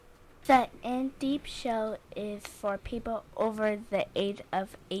The InDeepShow is for people over the age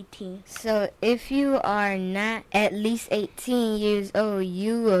of 18. So if you are not at least 18 years old,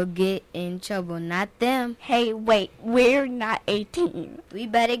 you will get in trouble, not them. Hey, wait, we're not 18. We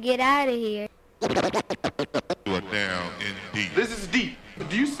better get out of here. You are down in deep. This is deep.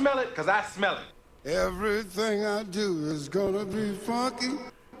 Do you smell it? Because I smell it. Everything I do is gonna be funky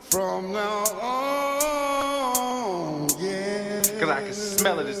from now on, yeah. Because I can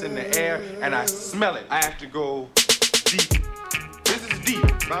smell it. It's in the air, and I smell it. I have to go deep. This is deep.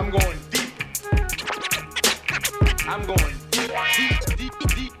 I'm going deep. I'm going deep, deep, deep,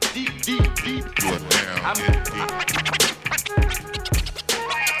 deep, deep, deep, deep. You are down in deep.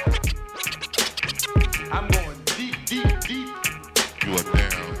 I'm going deep, deep, deep. You are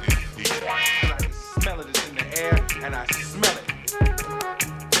down in deep. Because I can smell it. It's in the air, and I smell it.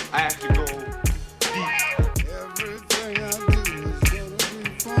 I have to go deep. Everything I do is gonna be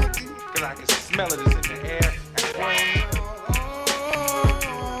funky Because I can smell it. It's in the air. And from now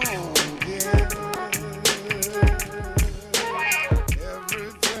on, yeah.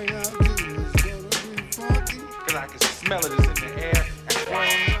 Everything I do is gonna be funky Because I can smell it. It's in the air. And from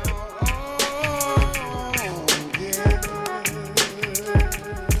now on, yeah.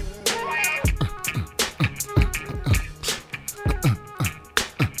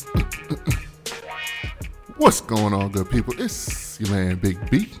 What's going on, good people? It's your man, Big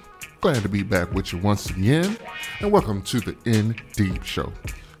B. Glad to be back with you once again, and welcome to the In Deep Show.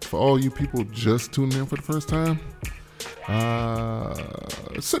 For all you people just tuning in for the first time,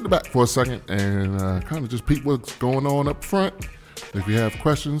 sit back for a second and kind of just peep what's going on up front. If you have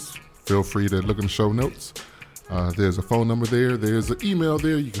questions, feel free to look in the show notes. There's a phone number there. There's an email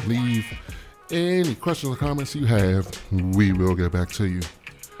there. You can leave any questions or comments you have. We will get back to you.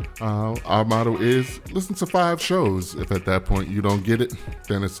 Our motto is listen to 5 shows. If at that point you don't get it,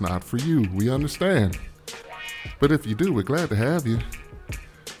 then it's not for you. We understand. But if you do, we're glad to have you.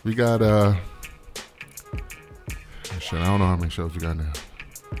 We got shit, I don't know how many shows we got now.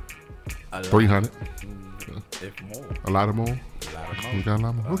 300? If more. A lot of more? A lot of more. We got a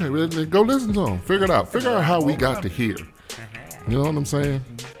lot more. Okay, well, then go listen to them. Figure it out. Figure out how we got to here. You know what I'm saying?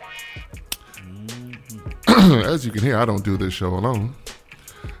 As you can hear, I don't do this show alone.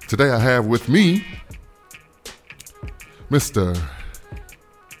 Today I have with me Mr.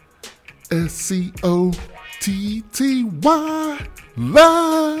 SCOTTY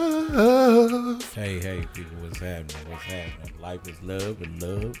Love. Hey, people, what's happening? Life is love, and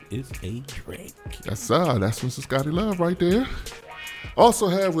love is a drink. Yes, sir. That's Mr. Scotty Love right there. Also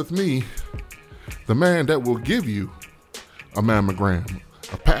have with me the man that will give you a mammogram,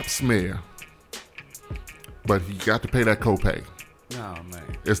 a pap smear, but you got to pay that copay. Oh, man.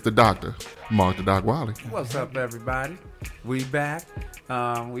 It's the doctor, Mark the Doc Wiley. What's up, everybody? We back.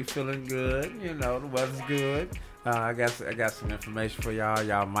 We feeling good. You know, the weather's good. I got some information for y'all.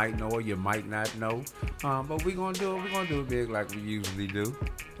 Y'all might know or you might not know. But we're going to do it. We're going to do it big like we usually do.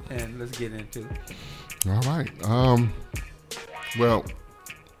 And let's get into it. All right. Well,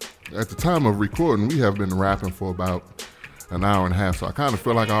 at the time of recording, we have been rapping for about an hour and a half. So I kind of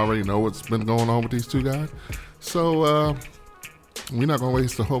feel like I already know what's been going on with these two guys. So, we're not going to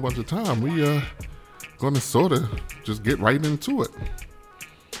waste a whole bunch of time. We going to sort of just get right into it.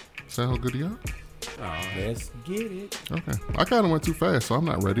 Sound good to y'all? Let's get it. Okay. I kind of went too fast, so I'm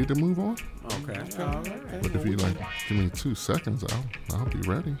not ready to move on. Okay. All right. But if you give me 2 seconds, I'll be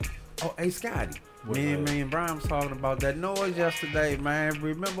ready. Oh, hey, Scotty. Me and Brian was talking about that noise yesterday, man.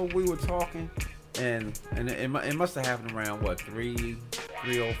 Remember we were talking, and it must have happened around,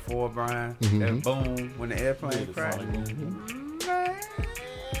 3:04, Brian? Mm-hmm. That boom, when the airplane crashed.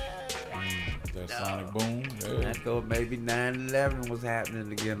 That sonic boom. Yeah. I thought maybe 9/11 was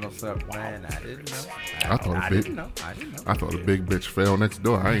happening again or something, man. I didn't know. I didn't know. I thought a big bitch fell next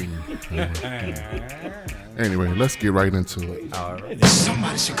door. I ain't. Anyway, let's get right into it. All right.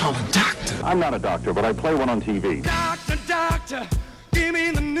 Somebody should call a doctor. I'm not a doctor, but I play one on TV. Doctor, give me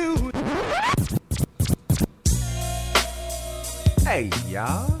the news. Hey,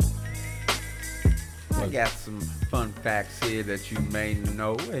 y'all. I got some fun facts here that you may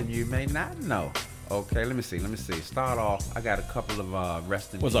know and you may not know. Okay, let me see. Start off, I got a couple of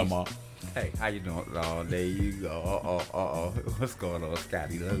rest in peace. What's up, Mark? Hey, how you doing? Oh, there you go. What's going on,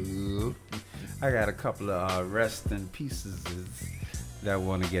 Scotty Love? I got a couple of rest in pieces that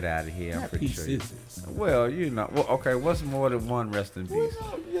want to get out of here. I'm pretty sure. Well, you know. Well, okay, what's more than one rest in peace?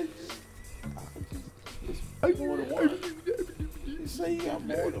 You say you got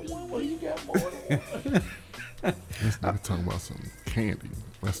more than one. Well, you got more than one. This nigga talking about some candy.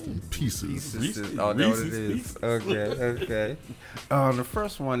 Rest in pieces. Oh, that's what it is. Okay. The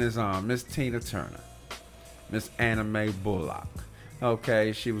first one is Miss Tina Turner. Miss Anna Mae Bullock.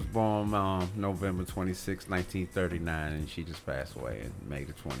 Okay, she was born November 26, 1939, and she just passed away in May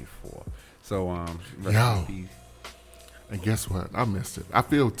the 24th. So, rest in peace. And guess what? I missed it. I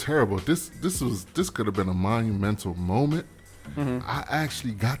feel terrible. This could have been a monumental moment. Mm-hmm. I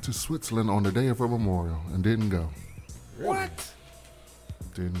actually got to Switzerland on the day of her memorial and didn't go. What?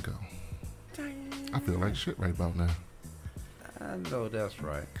 Didn't go. I feel like shit right about now. I know that's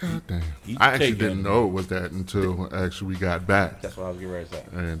right. God damn. I actually didn't know it was that until actually we got back. That's what I was getting ready to say.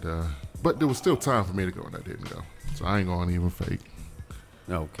 And but there was still time for me to go, and I didn't go. So I ain't gonna even fake.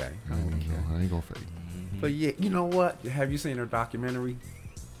 Okay. I ain't gonna fake. But yeah, you know what? Have you seen her documentary?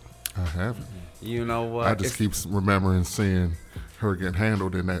 I haven't. You know what? I just keep remembering seeing her get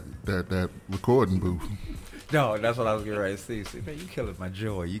handled in that recording booth. No, that's what I was getting ready to see. See, man, you killing my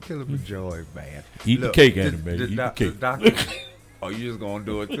joy. You killing my joy, man. Eat the cake, Anna, baby. Eat the cake. Oh, you just gonna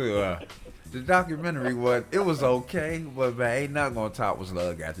do it too? The documentary it was okay, but man, ain't nothing gonna top what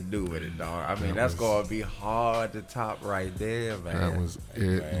Slug got to do with it, dog. I mean, that's gonna be hard to top right there, man. That was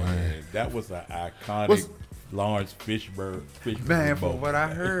it, man. That was an iconic Lawrence Fishburne. Man, from what I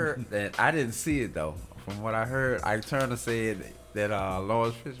heard, and I didn't see it though. From what I heard, Ike Turner said that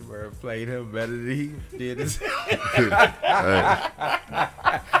Lawrence Fishburne played him better than he did his. I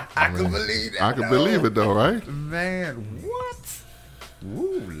can believe that. I can believe it though, right? Man, what?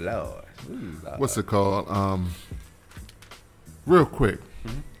 Ooh, Lord. What's it called? Real quick,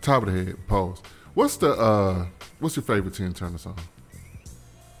 top of the head, pause. What's your favorite Tina Turner song?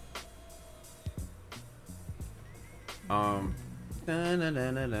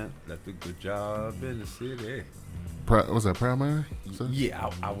 Left a good job in the city. Was that Proud Mary?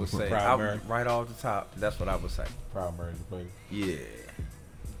 Yeah, I would say right off the top. That's what I would say. Proud Mary, baby. Yeah,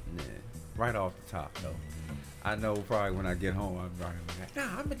 right off the top. No, I know probably when I get home, I'm probably like,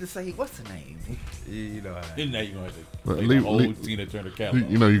 nah, I meant to say, what's the name? You know. And now you're gonna have to play the old Tina Turner catalog.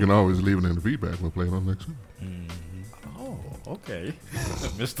 You know, you can always leave it in the feedback. We'll play it on next week. Oh, okay,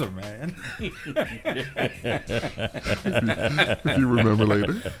 Mr. Man. If you remember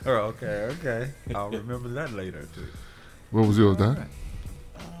later. Oh, okay. I'll remember that later too. What was yours, Don?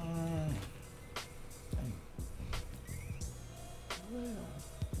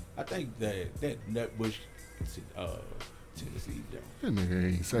 I think that Nutbush, Tennessee, That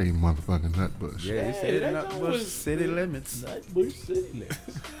nigga ain't say motherfucking Nutbush. Yeah, he said Nutbush City Limits. Nutbush City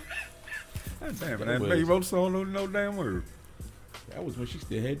Limits. God damn it, that baby wrote song on no damn word. That was when she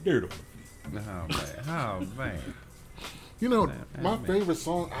still had dirt on her feet. Oh man. You know, my favorite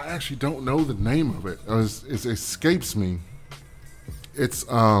song, I actually don't know the name of it. It escapes me. It's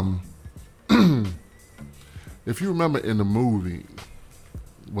if you remember in the movie,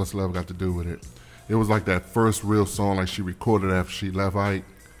 What's Love Got to Do with It? It was like that first real song like she recorded after she left Ike.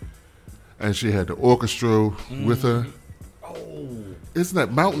 And she had the orchestra with her. Oh. Isn't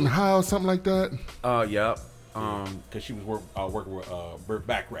that Mountain High or something like that? Yep. Because she was working with Burt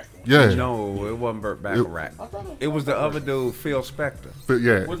Bacharach. Yeah. No, it wasn't Burt Bacharach. It was the other dude, Phil Spector.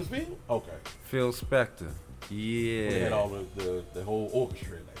 Yeah. Was it Phil? Okay. Phil Spector. Yeah. They had all the whole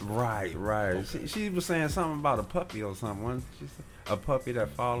orchestra in there. Right. Okay. She was saying something about a puppy or something. She said, a puppy that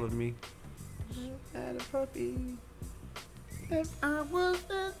followed me. I had a puppy. If I was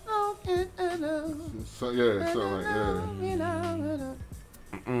So yeah.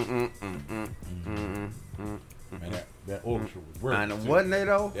 Man, that orchestra was working. And wasn't they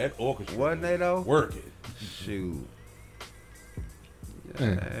though? That orchestra was working. Shoot.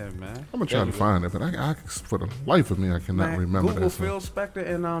 Yeah, man. I'm gonna try to find it, but I for the life of me, I cannot remember Google that. Phil Spector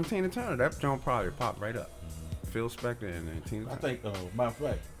and Tina Turner. That joint probably popped right up. Phil Spector and Tina Turner. I think, matter of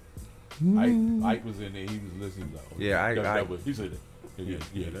fact, Ike was in there. He was listening. Yeah, Ike. He said that.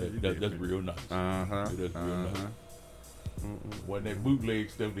 That's real nice. That's real nice. Wasn't that bootleg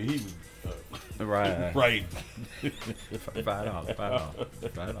stuff that he was right.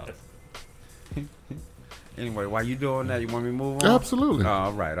 $5. Anyway, while you doing that, you want me to move on? Absolutely.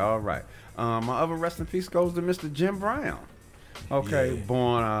 All right. My other rest in peace goes to Mr. Jim Brown. Okay,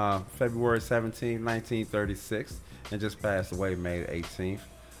 born February 17, 1936, and just passed away May 18th.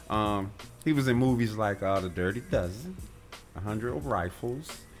 He was in movies like The Dirty Dozen, 100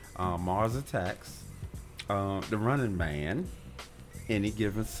 Rifles, Mars Attacks, The Running Man, Any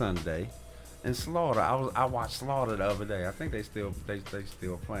Given Sunday, and Slaughter. I watched Slaughter the other day. I think they still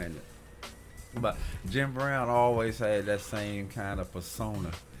playing it. But Jim Brown always had that same kind of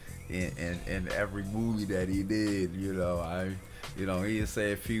persona. in every movie that he did. You know, he didn't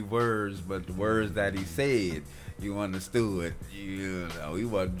say a few words, but the words that he said, you understood. You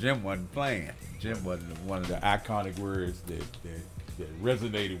know, Jim wasn't playing. Jim wasn't one of The iconic words that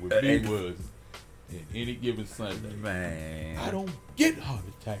resonated with me was, in any given Sunday, man. I don't get heart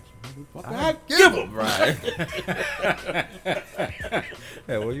attacks, motherfucker. I give them. Right.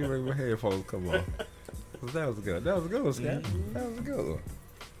 Hey, well, you make my headphones come on. That was good. That was a good one, Scott. That was a good one.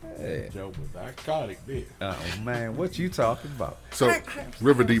 Hey. Joe was iconic there. Oh, man. What you talking about? So,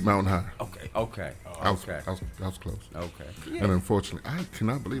 River Deep, Mountain High. Okay. I was close. Okay. And unfortunately, I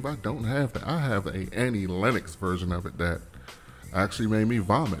cannot believe I don't have that. I have a Annie Lennox version of it that actually made me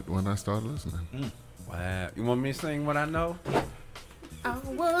vomit when I started listening. Wow. You want me to sing what I know? I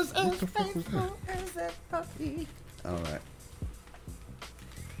was as faithful as that puppy. All right.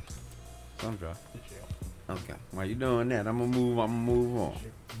 Some drop. Okay. While you doing that, I'm gonna move on.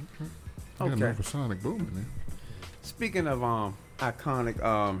 Okay. Yeah, no Sonic Boom in there. Speaking of iconic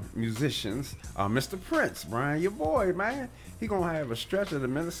musicians, Mr. Prince, Brian, your boy, man, he gonna have a stretch of the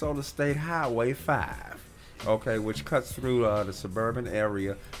Minnesota State Highway 5, okay, which cuts through the suburban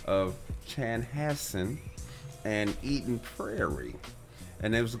area of Chanhassen and Eden Prairie,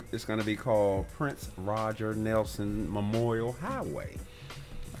 and it's gonna be called Prince Roger Nelson Memorial Highway.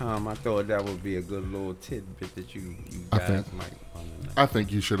 I thought that would be a good little tidbit that you guys might want to know. I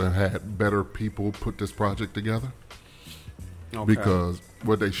think you should have had better people put this project together. Okay. Because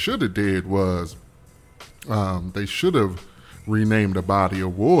what they should have did was they should have renamed a body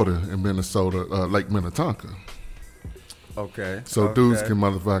of water in Minnesota Lake Minnetonka. Okay. So dudes can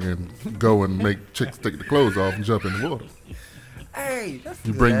motherfucking go and make chicks take the clothes off and jump in the water. Hey, that's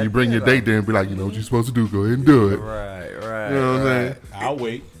you bring your date there and be like, you know what you're supposed to do, go ahead and do it. Right. You know what I'm saying? I'll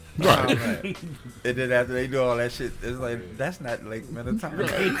wait. Right. And then after they do all that shit, it's like, that's not Lake Minnetonka.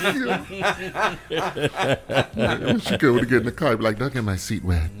 She go to get in the car, be like, don't get my seat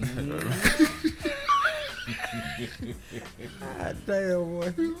wet. God damn,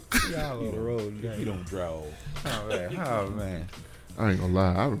 boy. Y'all on the road. You don't draw. Oh, man. I ain't gonna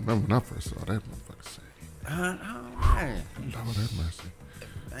lie, I remember when I first saw that motherfucker say. Man. Lord have mercy.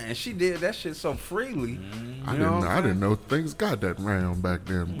 Man, she did that shit so freely. I didn't know things got that round back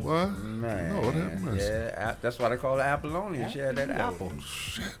then. What? Man. Lord have mercy. Yeah, that's why they call her Apollonia. She had that apple.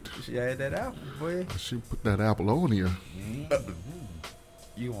 Shit. She had that apple, boy. She put that apple on you.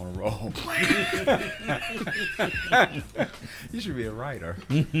 You on a roll. You should be a writer.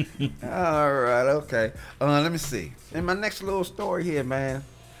 All right, okay. Let me see. In my next little story here, man,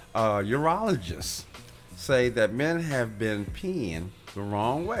 urologists say that men have been peeing the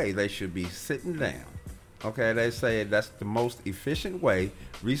wrong way. They should be sitting down. Okay, they say that's the most efficient way.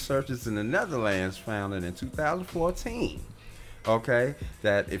 Researchers in the Netherlands found it in 2014. Okay,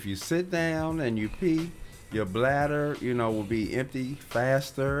 that if you sit down and you pee, your bladder, will be empty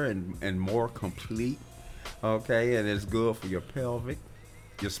faster and more complete. Okay, and it's good for your pelvic,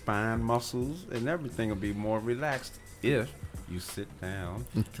 your spine muscles, and everything will be more relaxed if you sit down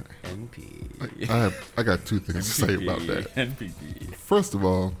and pee. I got two things to say about that. And pee. First of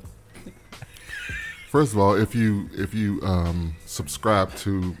all, if you subscribe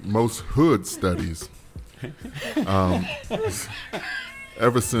to most hood studies,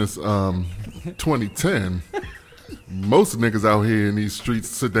 ever since 2010, most niggas out here in these streets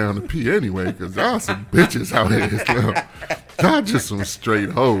sit down and pee anyway, because y'all some bitches out here. Y'all just some straight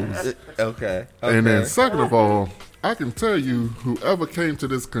hoes. Okay. And then second of all, I can tell you whoever came to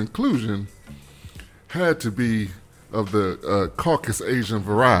this conclusion had to be of the Caucasus Asian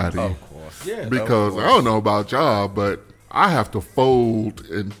variety. Of course. Yeah. Because I don't know about y'all, but I have to fold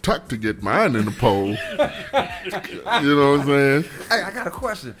and tuck to get mine in the pole. You know what I'm saying? Hey, I got a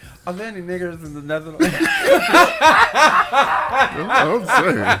question. Are there any niggers in the Netherlands? I'm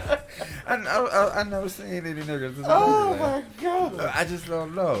saying. I never seen any niggers in the Netherlands. Oh, my God. I just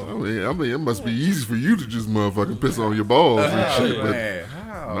don't know. I mean, it must be easy for you to just motherfucking piss on your balls and shit. Man.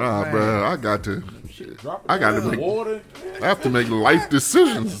 But bro, I got to make water. I have to make life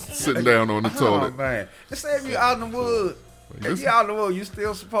decisions sitting down on the toilet. Oh, man. Let's say if you're out in the woods. If you're out in the woods, you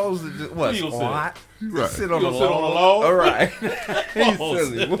still supposed to just, what, squat? Right. Sit on the sit on the log. log? All right. He's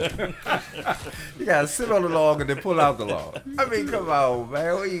silly. You got to sit on the log and then pull out the log. I mean, come on,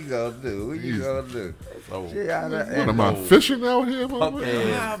 man. What you going to do? What am I fishing out here,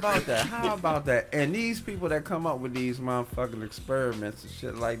 okay. How about that? And these people that come up with these motherfucking experiments and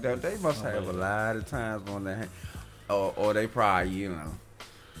shit like that, they must have a lot of times on their hand. Or they probably,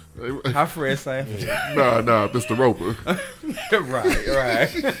 How Fred say? Nah, Mr. Roper.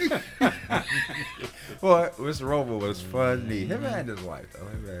 right. Boy, Mr. Roper was funny. Him and his wife, though.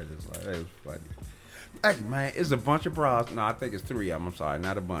 It was funny. Hey, man, it's a bunch of bras. No, I think it's 3 of them. I'm sorry,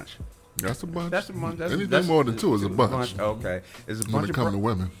 not a bunch. That's a bunch. Anything more than 2 is a bunch. Okay, it's a bunch when it comes to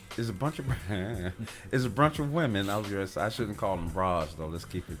women. It's a bunch of. It's a bunch of women. I shouldn't call them bras though. Let's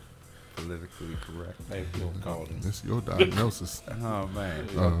keep it politically correct. Maybe you don't call them. It's your diagnosis. Oh man.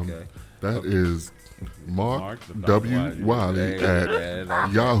 Okay. That is Mark W. Wiley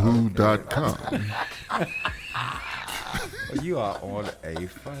at yahoo.com. You are on a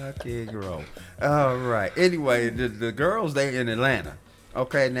fucking roll. All right. Anyway, the girls, they in Atlanta.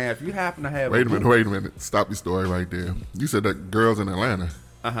 Okay, now if you happen to have Wait a minute. Stop your story right there. You said that girls in Atlanta.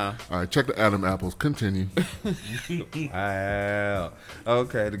 Uh-huh. All right, check the Adam apples. Continue. Wow.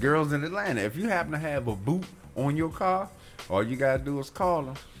 Okay, the girls in Atlanta. If you happen to have a boot on your car, all you got to do is call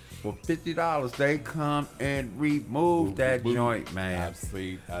them. For $50, they come and remove that joint, man. I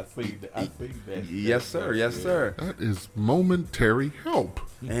see that. Yes, sir. That is momentary help.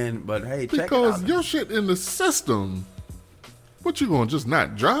 But hey, check it out. Because your shit in the system. What, you gonna just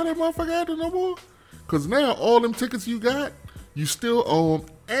not drive that motherfucker out there no more? Because now all them tickets you got, you still owe them,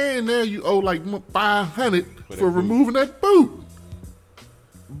 and now you owe like $500 for removing that boot.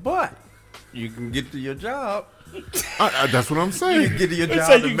 But you can get to your job. That's what I'm saying. You get to your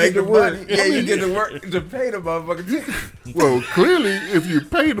job to make the money. Yeah, you get to work to pay the motherfucking ticket. Well, clearly, if you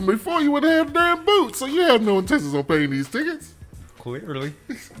paid them before, you would have had the damn boot. So you have no intentions on paying these tickets. Clearly.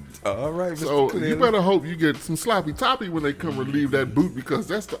 All right, Mr. So Clearly. you better hope you get some sloppy toppy when they come relieve that boot, because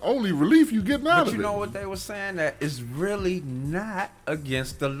that's the only relief you getting out of it. But you know what they were saying? That it's really not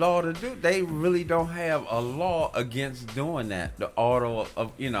against the law to do. They really don't have a law against doing that. The auto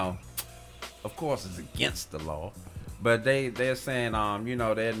of of course, it's against the law, but they're saying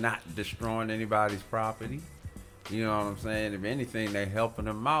they're not destroying anybody's property. You know what I'm saying? If anything, they're helping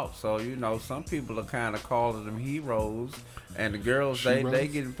them out. So, some people are kind of calling them heroes. And the girls, they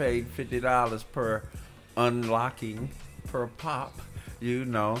getting paid $50 per unlocking per pop,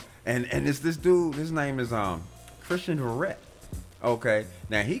 And it's this dude, his name is Christian Verrett. Okay.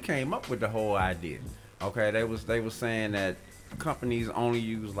 Now, he came up with the whole idea. Okay. They was saying that companies only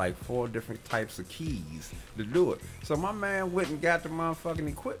use like 4 different types of keys to do it. So my man went and got the motherfucking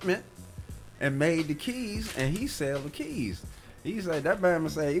equipment and made the keys, and he sell the keys. He said that man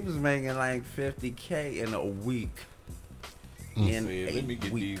say he was making like $50K in a week. Let me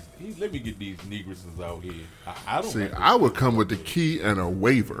get these negresses out here. I don't see. I would come with the key and a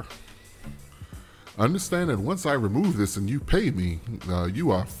waiver. Understand that once I remove this and you pay me,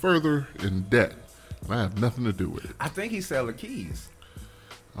 you are further in debt. I have nothing to do with it. I think he sell the keys.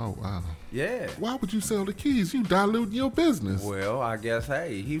 Oh, wow. Yeah. Why would you sell the keys? You diluting your business. Well, I guess,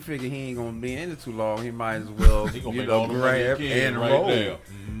 he figured he ain't going to be in it too long. He might as well, grab and roll.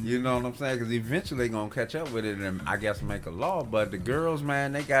 Mm-hmm. You know what I'm saying? Because eventually they're going to catch up with it and, I guess, make a law. But the girls,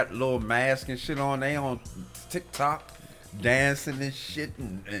 man, they got little masks and shit on. They on TikTok dancing and shit.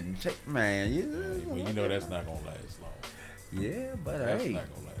 And man. You know that's not going to last long. Yeah, but that's not going to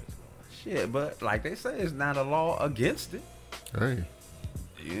last long. Shit, but like they say, it's not a law against it. Hey.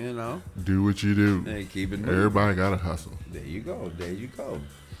 Do what you do. Hey, keep it moving. Everybody got to hustle. There you go.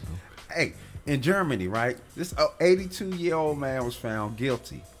 Hey, in Germany, right? This 82-year-old man was found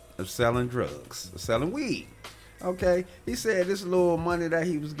guilty of selling drugs, of selling weed. Okay? He said this little money that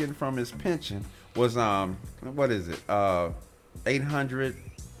he was getting from his pension was, 800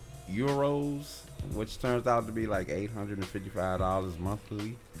 euros, which turns out to be like $855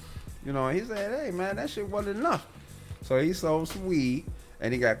 monthly. He said, hey, man, that shit wasn't enough. So he sold some weed.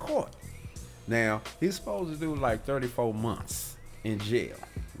 And he got caught. Now, he's supposed to do like 34 months in jail,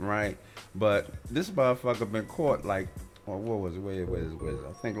 right? But this motherfucker been caught like, what was it? Where is it?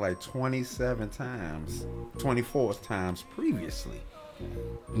 I think like 24 times previously.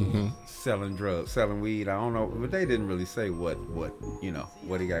 Mm-hmm. Selling drugs, selling weed. I don't know, but they didn't really say what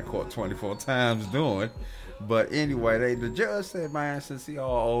he got caught 24 times doing. But anyway, the judge said, man, since he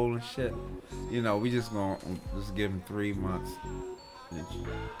all old and shit, we just gonna give him 3 months.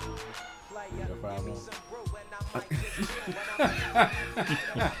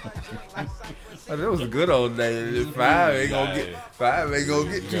 That was a good old day. 5 ain't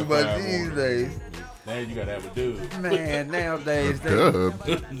gonna get too much these days. Now you gotta have a dude. Man,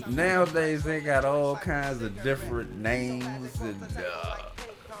 nowadays they got all kinds of different names and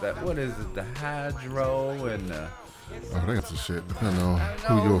what is it? The hydro and that's the shit. Depending on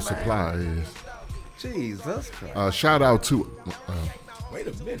who your supply is. Jesus Christ. Shout out to wait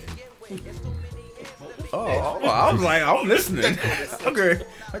a minute. Oh, I was like, I'm listening.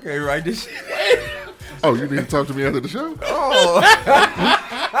 Okay, write this shit. Oh, you need to talk to me after the show? Oh.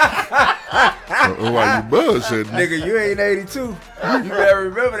 Why you bullshitting? Nigga, you ain't 82. You better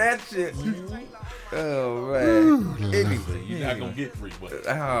remember that shit. Oh, man. Anyway, You're not going to get free.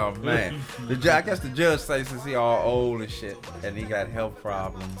 Oh, man. I guess the judge says since he all old and shit, and he got health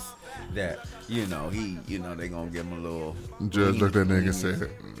problems, that, they going to give him a little... The judge looked at that nigga and said,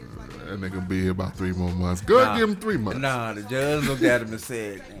 that nigga be here about 3 more months. Go ahead, give him 3 months. Nah, the judge looked at him and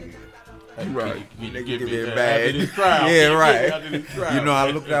said... Right. Nigga give me a bad. Yeah, right. You know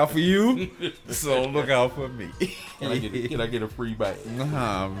I looked out for you, so look out for me. Can I get a free bite?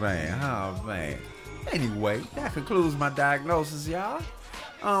 Oh, man. Anyway, that concludes my diagnosis, y'all.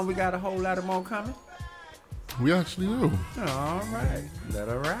 We got a whole lot of more coming. We actually do. All right. Let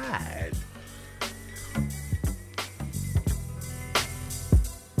her ride.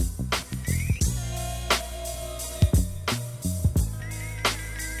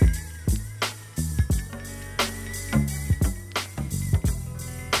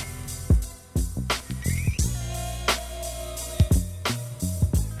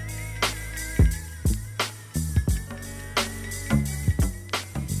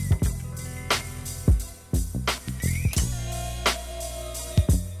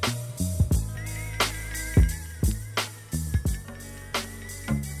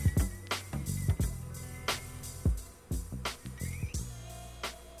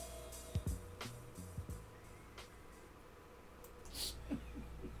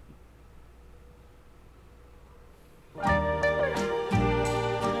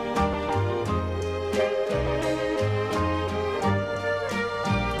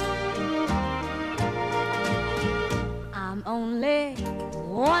 Only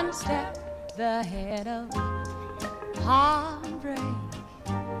one step ahead of heartbreak,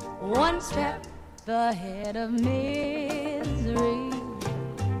 one step ahead of misery.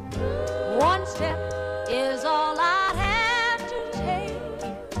 One step is all I have to take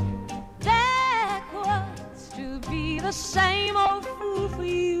backwards to be the same old fool for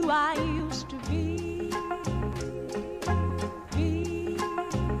you I used to be.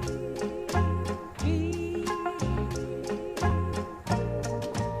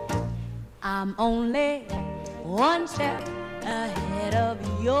 I'm only one step ahead of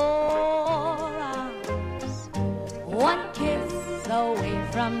your arms, one kiss away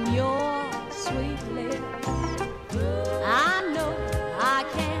from your sweet lips. I know I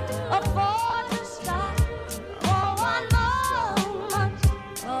can't afford to stop for one moment,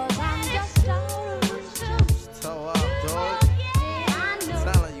 'cause I'm just out of touch. Toe up, dog. Yeah, I know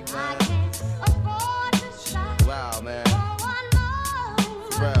Telling you, I man. can't afford to stop Wow, man. for one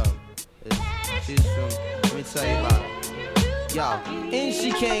moment. Bro, she's from, let me tell you about her. Yo, and she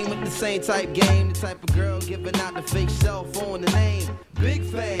came with the same type game, the type of girl giving out the fake cell phone, the name Big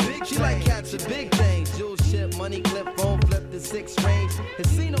Fame. She like catching big things, jewel ship, money clip, phone flip the 6 range. Had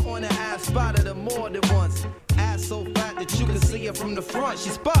seen her on the ass, spotted her more than once. Ass so fat that you can see her from the front. She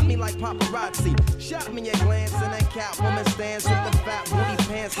spot me like paparazzi, shot me a glance, and that Catwoman stands with the fat booty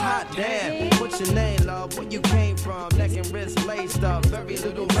pants. Hot damn, what's your name, love? Where you came from? Neck and wrist laced up, very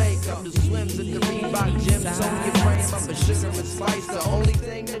little makeup. The swims at the Reebok gym, so your frame up a sugar and spice. The only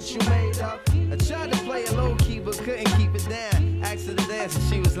thing that you made up. I tried to play it low key, but couldn't keep it down. Asked her to dance, and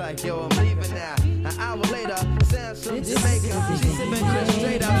she was like, yo, I'm leaving now. An hour later, sounds from Jamaica. She sipping Chris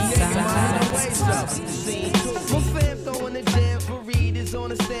straight up, shaking my little waist up. Scene 2. My fam throwing the jam for Reed is on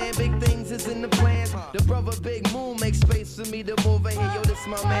the stand. Big things is in the plans. The brother Big Moon makes space for me to move in here. Yo, this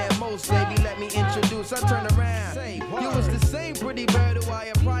my man Most, baby. Let me introduce. I turn around. You was the same pretty bird who I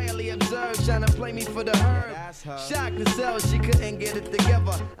had priorly observed, trying to play me for the herd. Shocked to sell, she couldn't get it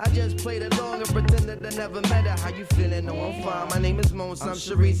together. I just played along and pretended I never met her. How you feeling? No, I'm fine. My name is Mons. I'm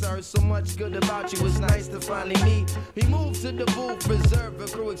Sharice. I heard so much good about you. It's nice to finally meet. We moved to the booth, reserved a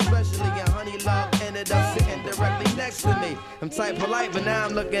crew, especially and Honey Love ended up sitting directly next to me. I'm type polite, but now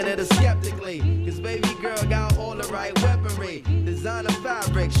I'm looking at her skeptically. Cause baby girl got all the right weaponry. Designer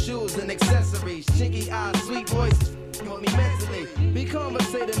fabric, shoes and accessories. Chinky eyes, sweet voice, got me mentally. We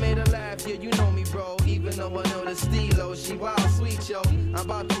conversated, made her laugh, yeah, you know me, bro. Even though I know the stilo, she wild sweet, yo. I'm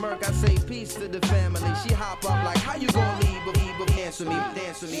about to murk, I say peace to the family. She hop up like, how you gonna leave? But dance with me,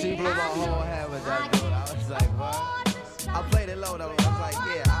 dance with me. She blew my whole head with that dude. I was like, what? I played it low though. I was like,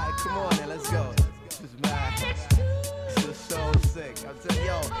 yeah, alright, come on then, let's go. This is mad. This is so sick. I'm telling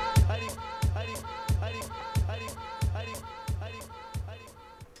yo, honey.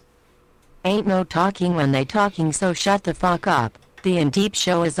 Ain't no talking when they talking, so shut the fuck up. The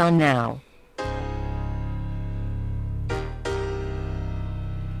InDeepShow is on now.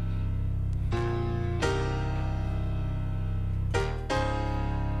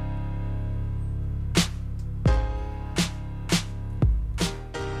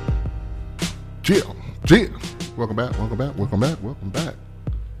 Jill. Welcome back.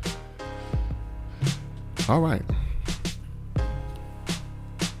 All right.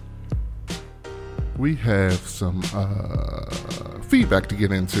 We have some feedback to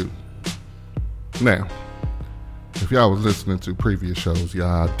get into. Now, if y'all was listening to previous shows,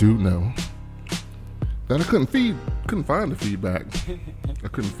 y'all do know that I couldn't find the feedback. I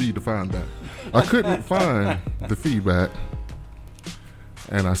couldn't find the feedback.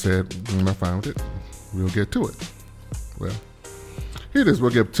 And I said, when I found it, we'll get to it. Well, here it is.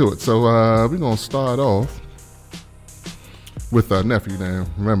 We'll get to it. So we're going to start off with nephew now.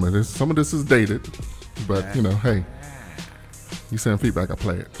 Remember, some of this is dated. But, hey, you send feedback, I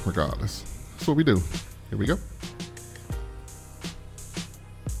play it regardless. That's what we do. Here we go.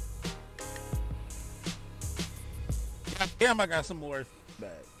 Damn, I got some more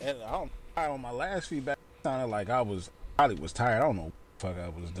feedback. And on my last feedback, it sounded like I probably was tired. I don't know what the fuck I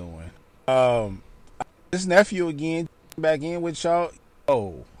was doing. This nephew again, back in with y'all.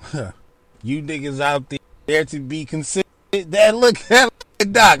 Oh, you niggas out there to be considered. That look at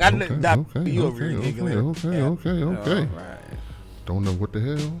Doc. Doc, you over here giggling. Okay. Right. Don't know what the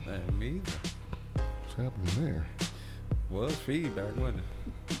hell. Me either. What's happening there? Was feedback, wasn't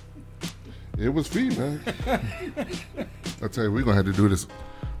it? It was feedback. I tell you, we're gonna have to do this.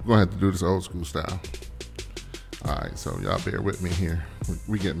 We're gonna have to do this old school style. All right, so y'all bear with me here.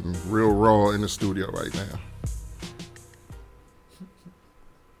 We getting real raw in the studio right now.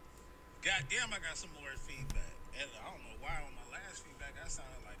 Goddamn, I got some more feedback. And I don't know why on my last feedback I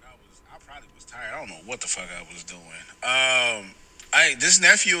sounded like I probably was tired. I don't know what the fuck I was doing. This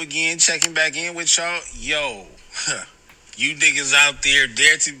nephew again checking back in with y'all. Yo, you niggas out there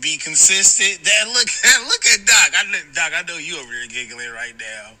dare to be consistent. That look at Doc. Doc, I know you over here giggling right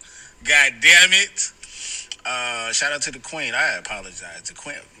now. God damn it. Shout out to the Queen. I apologize to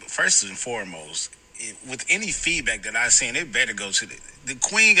Queen. First and foremost, with any feedback that I send, it better go to the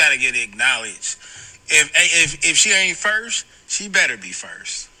Queen. Got to get acknowledged. If she ain't first, she better be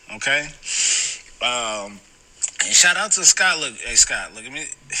first. Okay. And shout out to Scott. Look at me.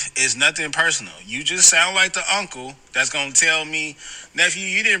 It's nothing personal. You just sound like the uncle that's gonna tell me, nephew,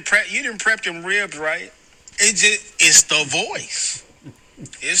 you didn't prep them ribs right. It's the voice.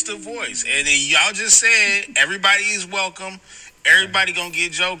 It's the voice. And then y'all just said everybody is welcome. Everybody gonna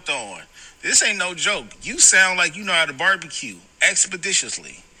get joked on. This ain't no joke. You sound like you know how to barbecue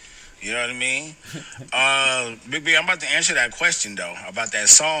expeditiously. You know what I mean? Big B, I'm about to answer that question though about that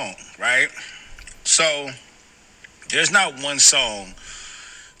song, right? So there's not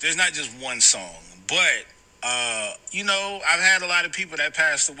just one song, but I've had a lot of people that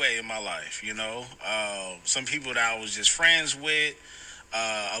passed away in my life. Some people that I was just friends with.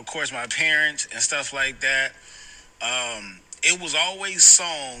 Of course, my parents and stuff like that. It was always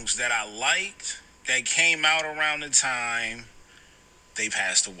songs that I liked that came out around the time they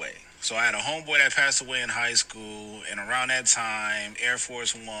passed away. So I had a homeboy that passed away in high school, and around that time, Air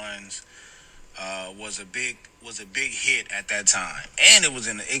Force Ones was a big hit at that time, and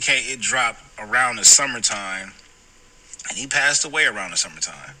it dropped around the summertime, and he passed away around the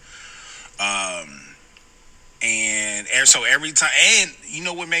summertime. And so every time, and you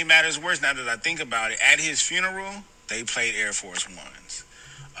know what made matters worse, now that I think about it, at his funeral, they played Air Force Ones.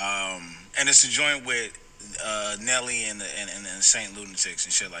 And it's a joint with Nelly and the Saint Lunatics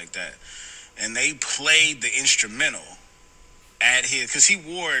and shit like that. And they played the instrumental at his, because he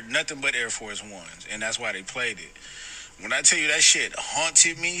wore nothing but Air Force Ones, and that's why they played it. When I tell you that shit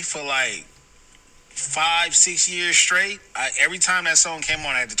haunted me for like 5-6 years straight, every time that song came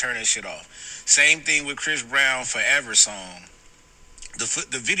on, I had to turn that shit off. Same thing with Chris Brown Forever song.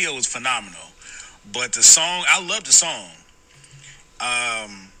 The video was phenomenal, but the song, I love the song.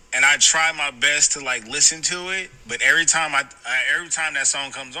 And I try my best to like listen to it, but every time that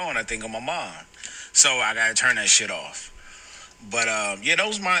song comes on, I think of my mom. So I gotta turn that shit off. But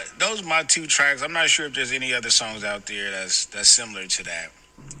those are my two tracks. I'm not sure if there's any other songs out there that's similar to that.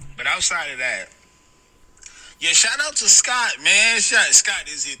 But outside of that, yeah, shout out to Scott, man. Scott,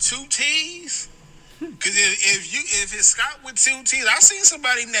 is it 2 T's? Because if it's Scott with 2 T's, I've seen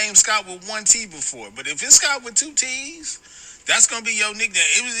somebody named Scott with 1 T before. But if it's Scott with 2 T's, that's gonna be your nickname.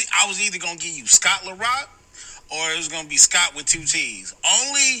 I was either gonna give you Scott LaRock or it was gonna be Scott with 2 T's.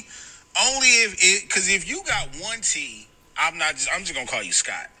 Only because if you got 1 T, I'm just gonna call you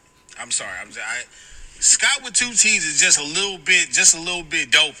Scott. I'm sorry. Scott with 2 T's is just a little bit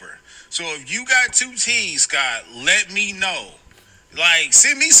doper. So if you got 2 T's, Scott, let me know. Like,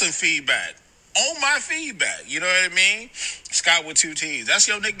 send me some feedback on my feedback. You know what I mean? Scott with 2 T's. That's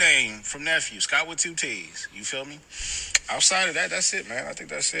your nickname from nephew. Scott with 2 T's. You feel me? Outside of that, that's it, man. I think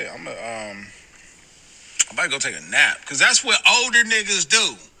that's it. I'm about to go take a nap. Because that's what older niggas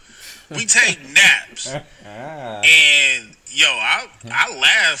do. We take naps. And, yo, I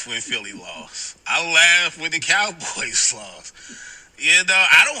laugh when Philly lost. I laugh when the Cowboys lost. You know,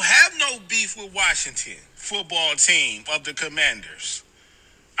 I don't have no beef with Washington football team of the Commanders.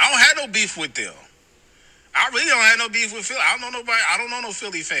 I don't have no beef with them. I really don't have no beef with Philly. I don't know nobody. I don't know no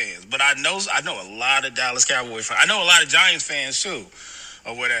Philly fans, but I know a lot of Dallas Cowboys fans. I know a lot of Giants fans too,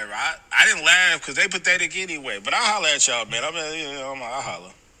 or whatever. I didn't laugh because they pathetic anyway. But I'll holler at y'all, man. I'll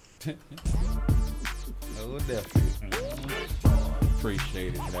holler. Oh, definitely.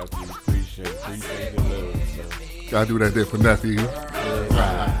 Appreciate it, nephew. Appreciate the love. So. Gotta do that there for nephew.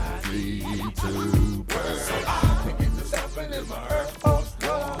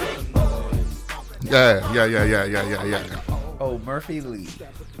 Yeah. Oh, Murphy Lee.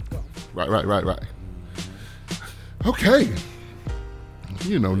 Right. Okay.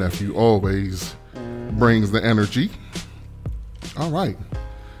 You know, nephew always brings the energy. All right.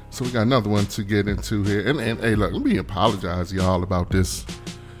 So we got another one to get into here. And hey, look, let me apologize, y'all, about this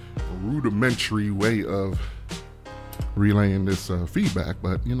rudimentary way of relaying this feedback.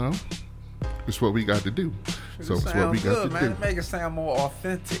 But, you know, it's what we got to do. So it's what we got to do. Make it sound more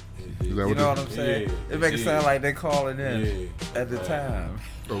authentic. You know what I'm saying? Yeah, it makes it sound like they calling in at the time.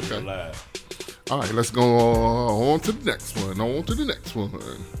 Okay. All right, let's go on to the next one.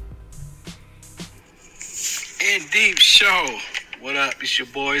 InDeepShow. What up? It's your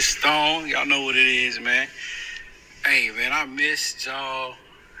boy Stone. Y'all know what it is, man. Hey, man, I missed y'all.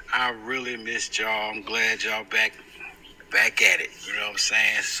 I really missed y'all. I'm glad y'all back at it. You know what I'm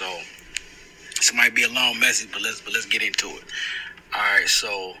saying? So this might be a long message, but let's get into it. All right,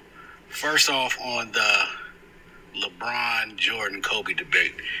 so first off on the LeBron, Jordan, Kobe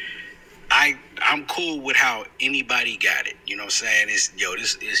debate, I'm cool with how anybody got it. You know what I'm saying? This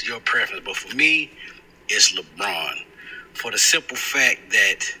is your preference, but for me, it's LeBron. For the simple fact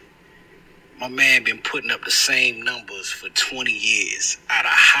that my man been putting up the same numbers for 20 years out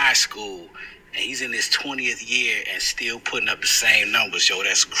of high school, and he's in his 20th year and still putting up the same numbers. Yo,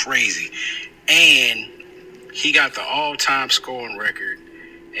 that's crazy. And he got the all-time scoring record,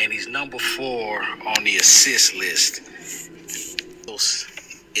 and he's number 4 on the assist list.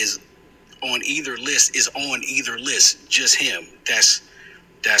 Is on either list, just him. That's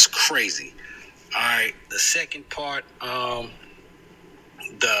crazy. All right, the second part, the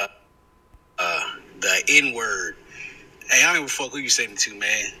N-word. Hey, I don't give a fuck who you saying it to,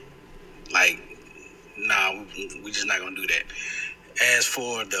 man. Like, nah, we just not gonna do that. As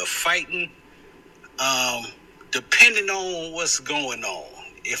for the fighting, depending on what's going on,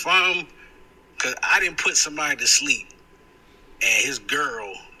 cause I didn't put somebody to sleep, and his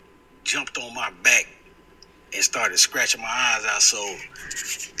girl jumped on my back and started scratching my eyes out, so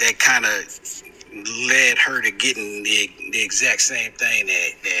that kind of led her to getting the exact same thing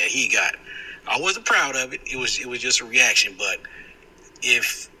that he got. I wasn't proud of it. It was just a reaction. But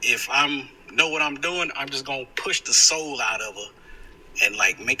if I'm know what I'm doing, I'm just gonna push the soul out of her and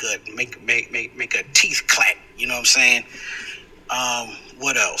like make a teeth clack. You know what I'm saying?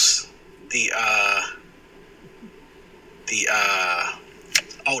 What else? The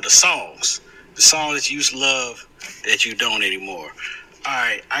songs. The songs that you used to love that you don't anymore. All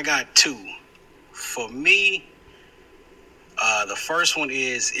right, I got 2. For me, the first one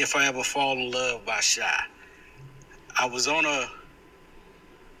is If I Ever Fall in Love by Shy. I was on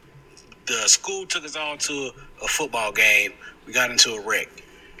the school took us all to a football game. We got into a wreck.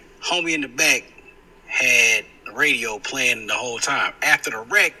 Homie in the back had the radio playing the whole time. After the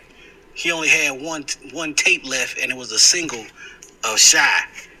wreck, he only had one tape left, and it was a single of Shy.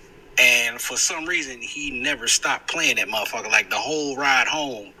 And for some reason, he never stopped playing that motherfucker. Like the whole ride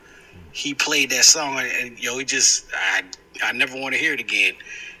home, he played that song, and it just I never want to hear it again.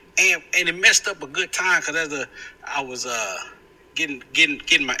 And it messed up a good time because I was getting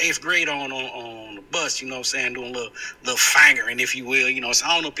my 8th grade on the bus. You know what I'm saying, doing a little fingering, if you will. You know, so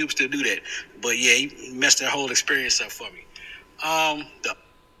I don't know if people still do that, but yeah, he messed that whole experience up for me. The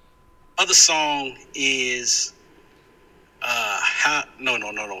other song is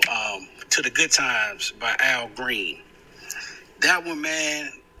To the Good Times by Al Green. That one,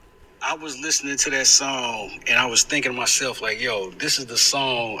 man, I was listening to that song and I was thinking to myself, like, yo, this is the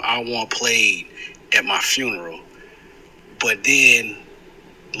song I want played at my funeral. But then,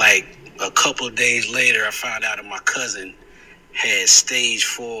 like, a couple of days later, I found out that my cousin had stage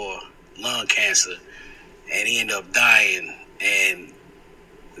 4 lung cancer and he ended up dying. And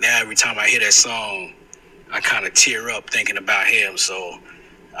now every time I hear that song, I kind of tear up thinking about him. So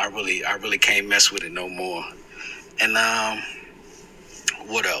I really can't mess with it no more. And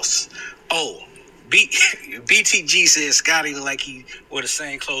what else? Oh, BTG says Scotty look like he wore the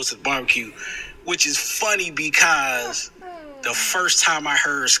same clothes as barbecue, which is funny because the first time I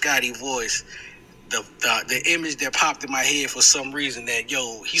heard Scotty's voice, the image that popped in my head for some reason that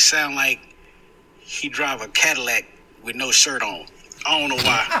he sound like he drive a Cadillac with no shirt on. I don't know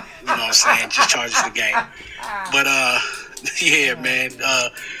why. You know what I'm saying? Just charges the game. But yeah, man.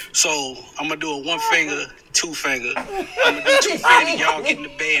 So I'm gonna do a 1 finger, 2 finger. I'm gonna do 2 finger. Y'all getting the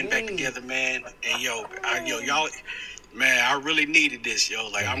band back together, man. And y'all, man, I really needed this,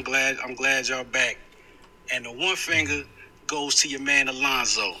 Like I'm glad y'all back. And the 1 finger goes to your man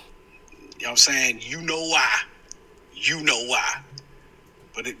Alonzo. You know what I'm saying? You know why.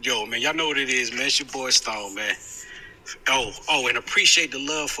 But man, y'all know what it is, man. It's your boy Stone, man. Oh, and appreciate the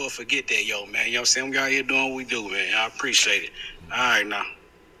love for Forget That, man. You know what I'm saying? We out here doing what we do, man. I appreciate it. All right, now.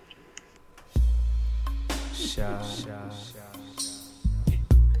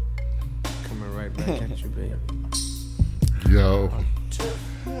 Coming right back at you, baby. Yo,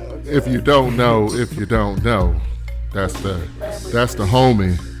 if you don't know, that's the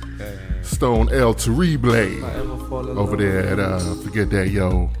homie Stone El Terrible over there at Forget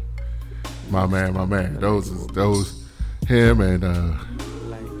That, my man. Those him and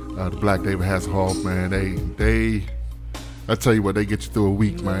the Black David Hasselhoff, man. They I tell you what, they get you through a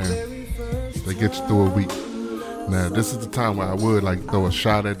week, man. They get you through a week. Now, this is the time where I would throw a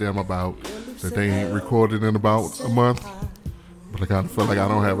shot at them about that they ain't recorded in about a month. But I kind of feel like I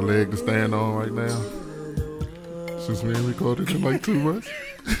don't have a leg to stand on right now, since we ain't recorded in 2 months.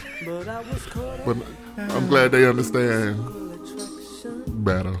 But I'm glad they understand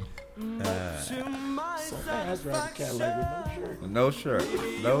better. That's right, Cadillac with no shirt,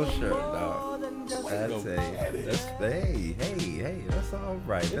 dog. That's hey, that's all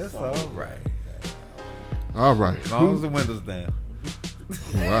right. All right. As long as the windows down.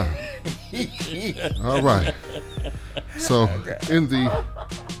 Wow. All right. So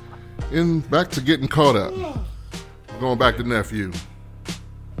back to getting caught up. Going back to nephew.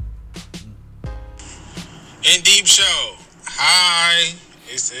 InDeepShow. Hi,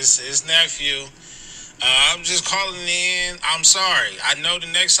 it's nephew. I'm just calling in. I'm sorry. I know the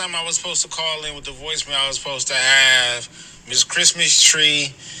next time I was supposed to call in with the voicemail, I was supposed to have Miss Christmas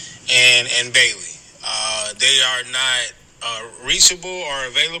Tree and Bailey. They are not reachable or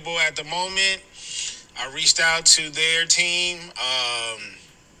available at the moment. I reached out to their team,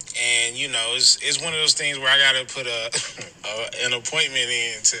 and it's one of those things where I gotta put an appointment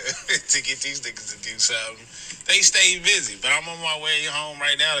in to get these niggas to do something. They stay busy, but I'm on my way home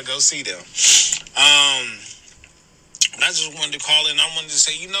right now to go see them. And I just wanted to call in. I wanted to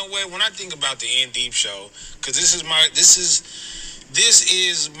say, you know what? When I think about the InDeepShow, because this is my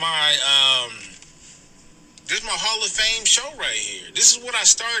Hall of Fame show right here. This is what I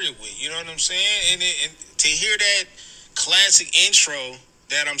started with. You know what I'm saying? And to hear that classic intro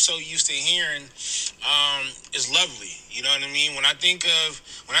that I'm so used to hearing is lovely. You know what I mean? When I think of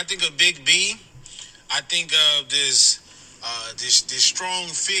Big B, I think of this strong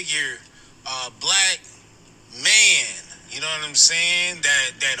figure, black man. You know what I'm saying?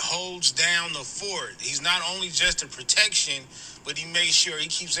 That holds down the fort. He's not only just a protection, but he makes sure he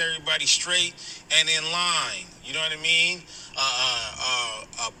keeps everybody straight and in line. You know what I mean?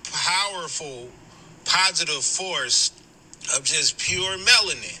 A powerful, positive force of just pure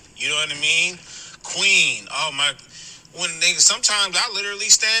melanin. You know what I mean? Queen. Sometimes I literally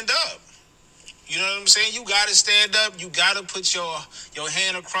stand up. You know what I'm saying? You got to stand up. You got to put your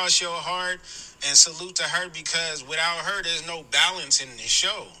hand across your heart and salute to her, because without her, there's no balance in this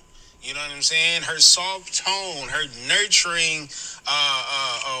show. You know what I'm saying? Her soft tone, her nurturing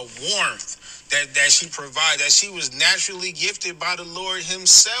warmth that she provides, that she was naturally gifted by the Lord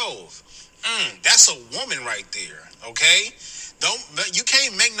himself. That's a woman right there, okay? You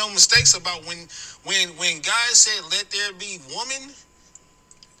can't make no mistakes about when God said, let there be woman,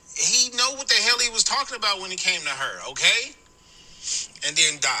 he know what the hell he was talking about when it came to her, okay? And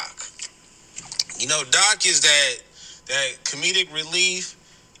then Doc. You know, Doc is that comedic relief,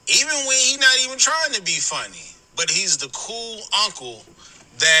 even when he's not even trying to be funny. But he's the cool uncle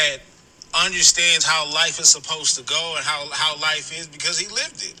that understands how life is supposed to go and how life is, because he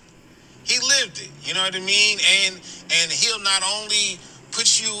lived it. He lived it. You know what I mean? And he'll not only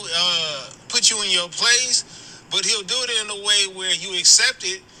put you in your place, but he'll do it in a way where you accept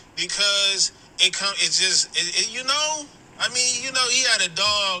it, because he had a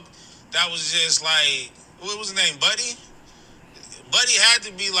dog that was just like, what was his name, Buddy? Buddy had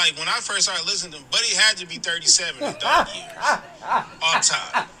to be like, when I first started listening to him, Buddy had to be 37 in dog years. Off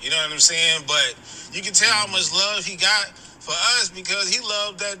top. You know what I'm saying? But you can tell how much love he got for us because he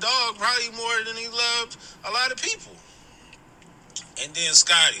loved that dog probably more than he loved a lot of people. And then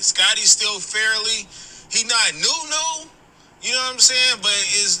Scotty's still fairly, he not new, you know what I'm saying? But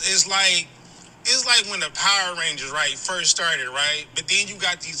it's like when the Power Rangers, right, first started, right? But then you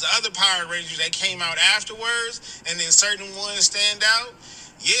got these other Power Rangers that came out afterwards, and then certain ones stand out.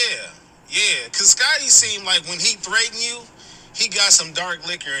 Yeah. Because Scotty seemed like when he threatened you, he got some dark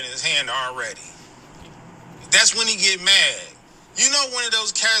liquor in his hand already. That's when he get mad. You know, one of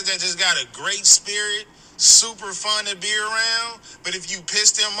those cats that just got a great spirit, super fun to be around, but if you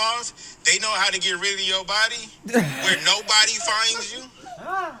piss them off, they know how to get rid of your body where nobody finds you.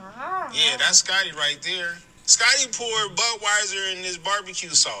 Yeah, that's Scotty right there. Scotty poured Budweiser in this barbecue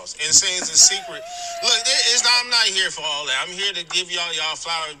sauce and says it's a secret. Look, I'm not here for all that. I'm here to give y'all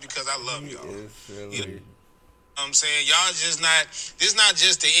flowers because I love y'all. You know what I'm saying? Y'all just not, this is not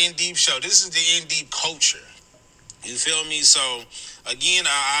just the In Deep show. This is the In Deep culture. You feel me? So, again,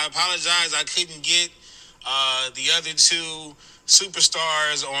 I apologize. I couldn't get the other two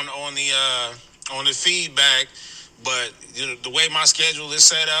superstars on the feedback, but you know, the way my schedule is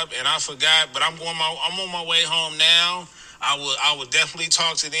set up, and I forgot. But I'm on my way home now. I will definitely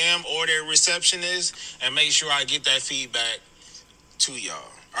talk to them or their receptionist and make sure I get that feedback to y'all.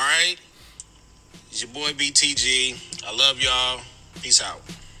 All right? It's your boy BTG. I love y'all. Peace out.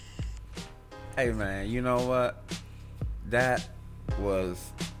 Hey man, you know what? That was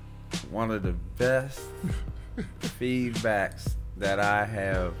one of the best feedbacks that I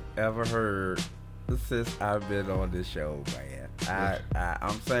have ever heard since I've been on this show, man.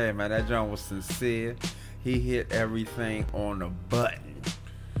 I'm saying, man, that John was sincere. He hit everything on the button.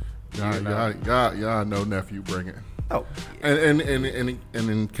 Y'all know nephew bring it. Oh, yeah. and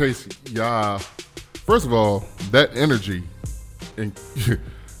in case y'all, first of all, that energy, and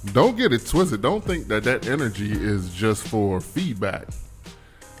don't get it twisted. Don't think that energy is just for feedback.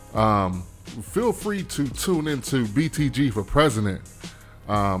 Feel free to tune into BTG for President.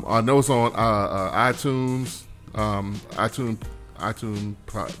 I know it's on iTunes, Apple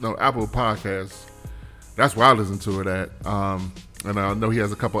Podcasts. That's where I listen to it at. And I know he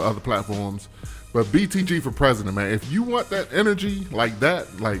has a couple other platforms. But BTG for President, man. If you want that energy like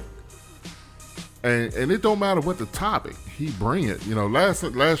that, like, and it don't matter what the topic, he bring it. You know, last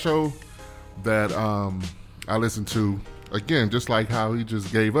show that I listened to, again, just like how he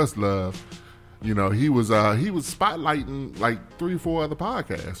just gave us love. You know, he was spotlighting like 3 or 4 other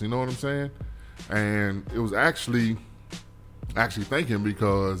podcasts. You know what I'm saying? And it was actually thinking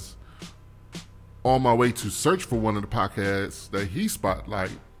because on my way to search for one of the podcasts that he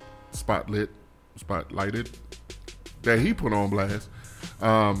spotlighted that he put on blast,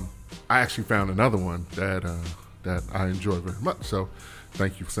 I actually found another one that I enjoy very much. So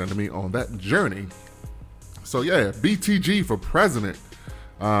thank you for sending me on that journey. So yeah, BTG for President.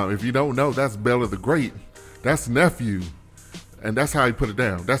 If you don't know, that's Bella the Great. That's nephew. And that's how he put it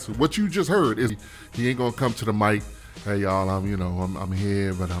down. That's what you just heard. Is he ain't gonna come to the mic, hey y'all, I'm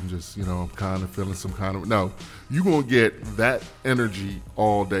here, but I'm just, I'm kind of feeling some kind of, no. You gonna get that energy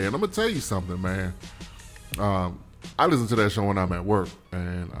all day. And I'm gonna tell you something, man. I listen to that show when I'm at work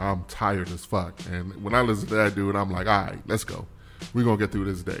and I'm tired as fuck. And when I listen to that dude, I'm like, all right, let's go. We're gonna get through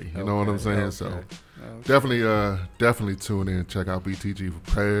this day. You know what I'm saying? Okay. So definitely tune in, check out BTG for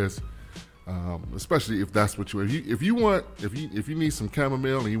prayers. Especially if that's what if you need some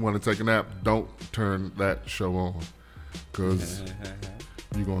chamomile and you want to take a nap, don't turn that show on because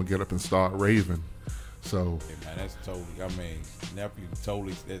you're gonna get up and start raving. So hey man, that's totally. I mean, nephew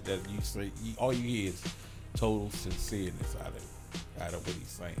totally. That you say all you hear is total sincereness out of what he's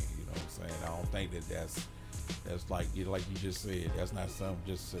saying. You know what I'm saying? I don't think that's like you just said. That's not something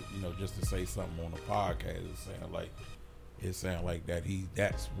just to say something on a podcast. It's saying like that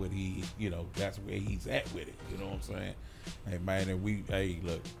that's what he that's where he's at with it. You know what I'm saying? Hey man, and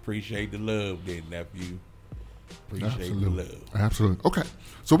look, appreciate the love there, nephew. Appreciate the love. Absolutely. Okay.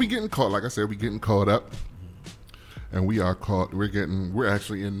 So we getting caught, like I said, we getting caught up. And we are caught. We're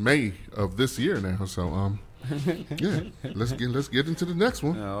actually in May of this year now. So yeah. Let's get into the next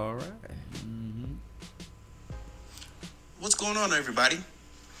one. All right. Mm-hmm. What's going on, everybody?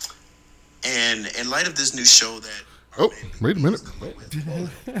 And in light of this new show that wait a minute.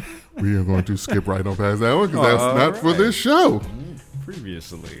 We are going to skip right on past that one because that's not for this show.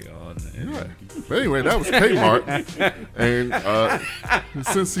 Previously on But anyway, that was Kmart. And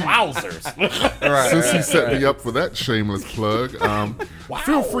since he set me up for that shameless plug,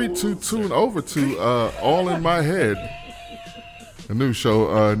 feel free to tune over to All in My Head, a new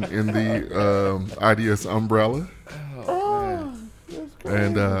show in the IDS umbrella.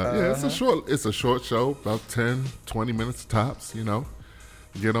 And yeah, it's a short show, about 10, 20 minutes tops. You know,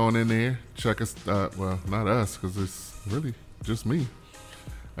 get on in there, check us. Well, not us, because it's really just me.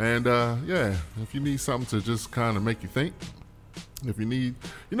 And yeah, if you need something to just kind of make you think, if you need,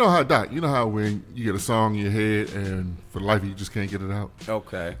 you know how Doc, you know how when you get a song in your head and for the life you just can't get it out.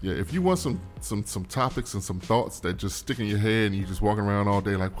 Okay. Yeah, if you want some topics and some thoughts that just stick in your head and you just walking around all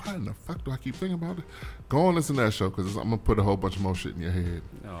day like, why in the fuck do I keep thinking about it? Go and listen to that show, because I'm gonna put a whole bunch of more shit in your head.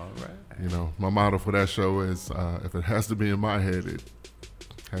 All right. You know, my motto for that show is, if it has to be in my head, it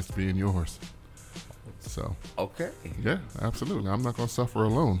has to be in yours. So. Okay. Yeah, absolutely. I'm not gonna suffer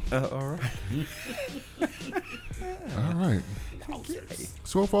alone. All right. All right.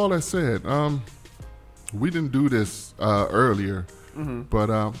 So with all that said, we didn't do this earlier, but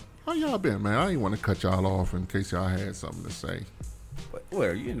how y'all been, man? I didn't want to cut y'all off in case y'all had something to say.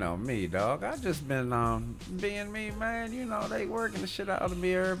 Well, you know me, dog. I just been being me, man. You know, they working the shit out of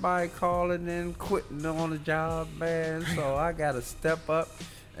me. Everybody calling and quitting on the job, man. So I gotta step up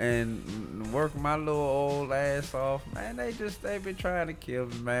and work my little old ass off, man. They been trying to kill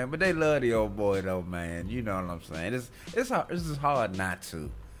me, man. But they love the old boy though, man. You know what I'm saying? It's hard not to.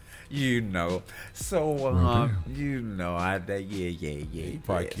 You know, so you know, yeah. You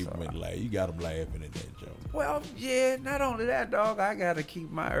probably keep them laughing. You got them laughing at that joke. Well, yeah. Not only that, dog. I gotta keep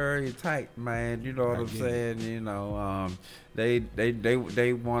my area tight, man. You know what I'm saying? You know, they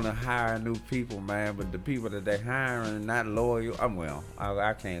want to hire new people, man. But the people that they hiring not loyal.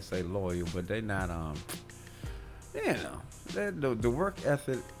 I can't say loyal, but they not you know, the work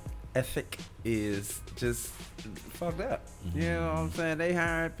ethic is just fucked up. You know what I'm saying? They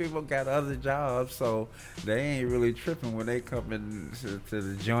hiring people, got other jobs, so they ain't really tripping when they come in to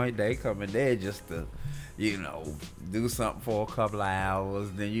the joint. They come in there just to, you know, do something for a couple of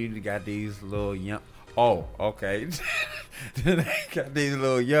hours. Then you got these little young. Oh, okay. Then they got these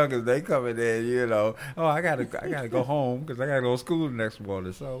little youngers. They come in there, you know. Oh, I gotta go home because I gotta go to school the next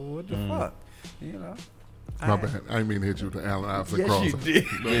morning. So what the fuck, you know? My bad. I didn't mean to hit you with the Allen Iverson Yes, you did.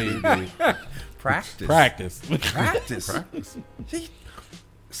 No, you did. Practice.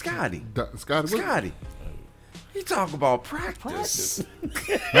 Scotty. Scotty. He talk about practice.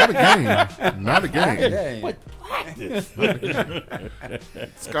 Not a game. What practice?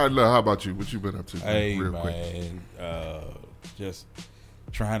 Scotty, how about you? What you been up to? Hey, real man, quick. just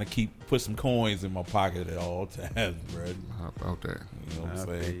trying to put some coins in my pocket at all times, bro. How about that? You know what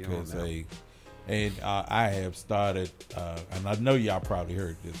I'm saying? Because I have started, and I know y'all probably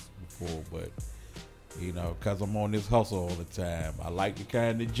heard this before, but you know, because I'm on this hustle all the time, I like the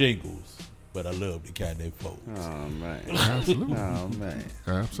kind of jingles, but I love the kind of folks. Oh man, absolutely. Oh man,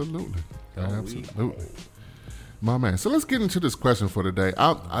 absolutely. My man. So let's get into this question for today.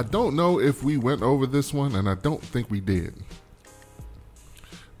 I don't know if we went over this one, and I don't think we did.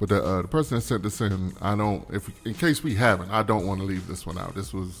 But the person that sent this in, in case we haven't, I don't want to leave this one out.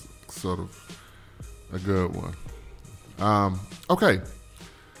 This was sort of a good one. Okay.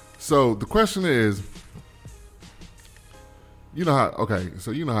 So the question is, you know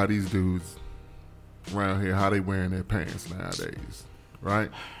how these dudes around here, how they wearing their pants nowadays, right?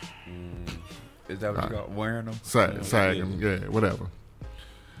 Is that what you got, wearing them? Sagging, yeah, whatever.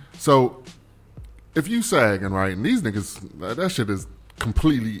 So if you sagging, right, and these niggas, that shit is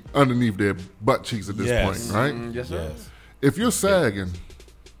completely underneath their butt cheeks at this point, right? Yes, sir. If you're sagging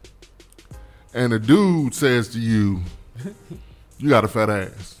and a dude says to you, you got a fat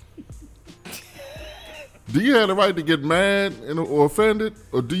ass, do you have the right to get mad or offended?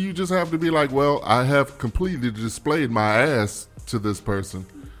 Or do you just have to be like, well, I have completely displayed my ass to this person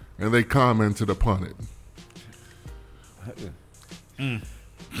and they commented upon it?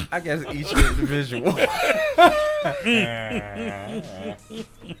 I guess each individual. I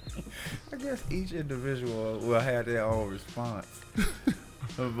guess each individual will have their own response.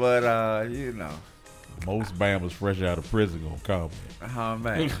 But, you know. Most Bama's fresh out of prison gonna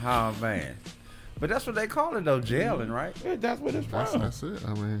comment. Oh, man. But that's what they call it, though, jailing, right? Yeah, that's what it's from. That's it.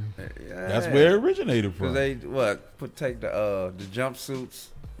 I mean, that's where it originated from. Because they, take the jumpsuits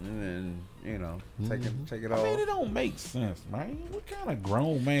and, you know, take it off. I mean, it don't make sense, man. What kind of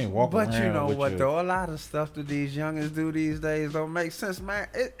grown man walking around? But you know what, though? A lot of stuff that these youngins do these days don't make sense, man.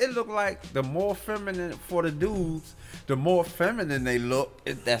 It look like the more feminine for the dudes, the more feminine they look,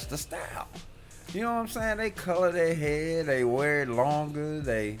 that's the style. You know what I'm saying? They color their hair, they wear it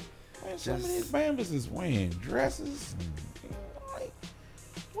longer, Man, some of these Bambas is wearing dresses. Like,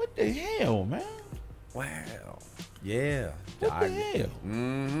 what the hell, man? Wow. Yeah. What the hell?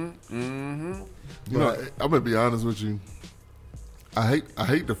 Mm-hmm. You know, I'm gonna be honest with you. I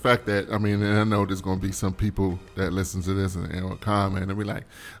hate the fact that, I mean, and I know there's going to be some people that listen to this and will comment and be like,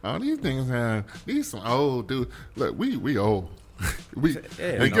 oh, these things these some old dudes. Look, we old. We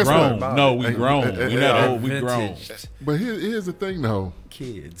grown. No, we grown. We're not old, we grown. But here's the thing, though.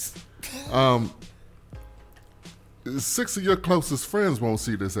 Kids. 6 of your closest friends won't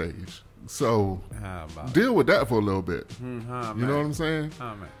see this age. So deal with that for a little bit. You know what I'm saying?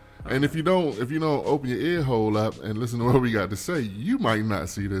 And if you don't open your ear hole up and listen to what we got to say, you might not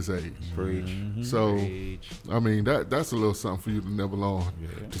see this age. Preach. So, I mean, that's a little something for you to nibble on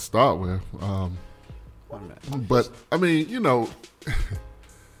to start with. But, I mean, you know,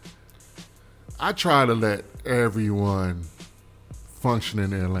 I try to let everyone function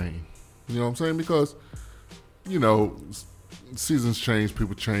in their lane. You know what I'm saying? Because, you know, seasons change,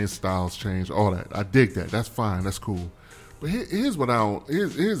 people change, styles change, all that. I dig that. That's fine. That's cool. But here's what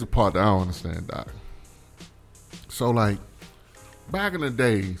here's the part that I don't understand, Doc. So, like, back in the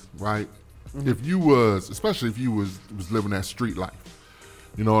days, right? If you was, especially if you was living that street life,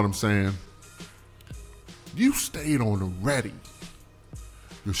 you know what I'm saying? You stayed on the ready.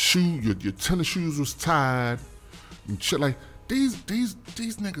 Your tennis shoes was tied and shit like these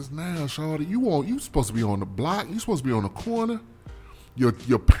niggas now, shawty. You supposed to be on the block. You supposed to be on the corner.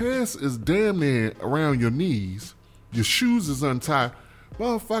 Your pants is damn near around your knees. Your shoes is untied.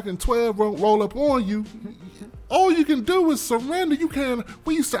 Motherfucking 12 roll up on you. All you can do is surrender.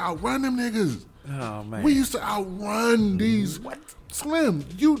 We used to outrun them niggas. Oh, man. We used to outrun these. What? Slim,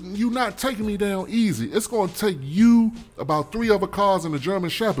 you not taking me down easy. It's going to take you about 3 other cars and a German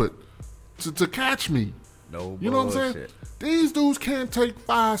Shepherd to catch me. No You know what I'm saying? These dudes can't take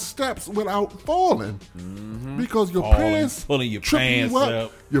 5 steps without falling because your pants pulling your tripping pants you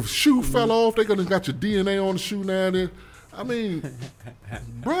up. Your shoe fell off. They gonna got your DNA on the shoe now. There, I mean,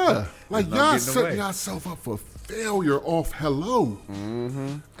 bruh, like y'all setting yourself up for failure off hello,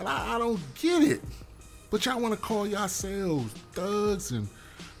 and I don't get it. But y'all want to call yourselves thugs and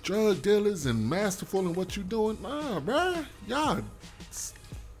drug dealers and masterful in what you doing? Nah, bruh, y'all.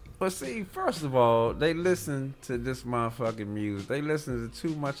 But see, first of all, they listen to this motherfucking music. They listen to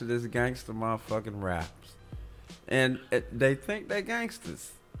too much of this gangster motherfucking raps. And they think they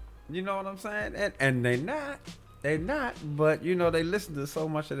gangsters. You know what I'm saying? And they not. They not. But, you know, they listen to so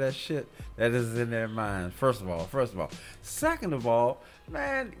much of that shit that is in their minds. First of all. Second of all,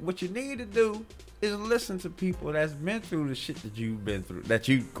 man, what you need to do is listen to people that's been through the shit that you've been through, that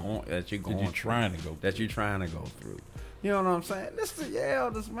you're trying to go through. You know what I'm saying? Listen to your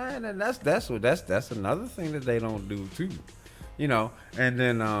elders, man, and that's another thing that they don't do too. You know, and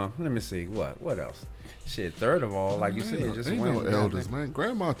then let me see what else. Shit, third of all, like you said, just ain't no elders, man.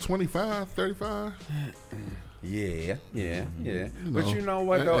 Grandma 25, 35. Yeah. You But know, you know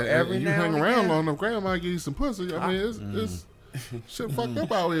what though? Every you now hang and around again, long enough, grandma give you some pussy. I mean, it's shit fucked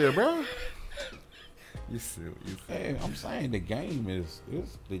up out here, bro. You see. Hey, I'm saying the game is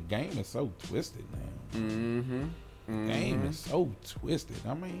so twisted now. Game is so twisted.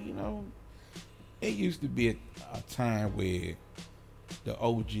 I mean, you know, it used to be a time where the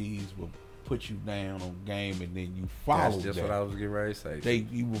OGs would put you down on game and then you follow that. That's just what I was getting ready to say.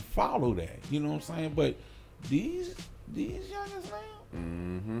 You will follow that. You know what I'm saying? But these youngers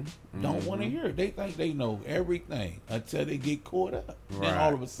now don't want to hear it. They think they know everything until they get caught up. Right. Then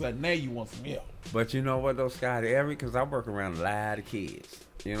all of a sudden, now you want some help. But you know what though, Scotty? Because I work around a lot of kids.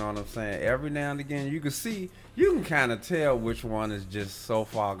 You know what I'm saying? Every now and again, you can kind of tell which one is just so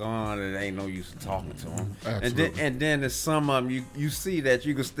far gone that ain't no use in talking to them. And then there's some of them you see that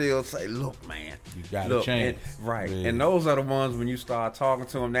you can still say, look, man. You got a chance. Right. Yeah. And those are the ones when you start talking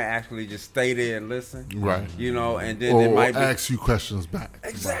to them, they actually just stay there and listen. Right. You know, and then or it might ask you questions back.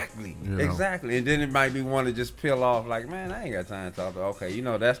 Exactly. You know. Exactly. And then it might be one to just peel off like, man, I ain't got time to talk to. Okay, you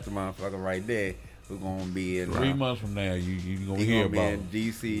know, that's the motherfucker right there. We're gonna be in 3 months from now. You gonna hear about in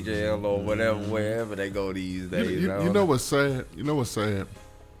DC jail or whatever, wherever they go these days. You know what's sad? You know what's sad?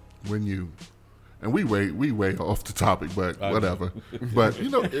 When you and we way off the topic, but whatever. But you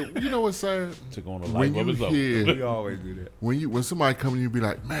know what's sad? Took on a when life you of his hear, own. We always do that. When somebody come and you be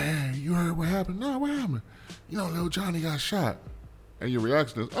like, man, you heard what happened? No, what happened? You know, little Johnny got shot, and your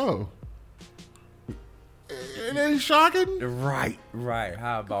reaction is, oh. It ain't shocking. Right.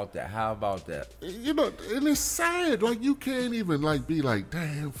 How about that? You know, and it's sad. Like, you can't even, like, be like,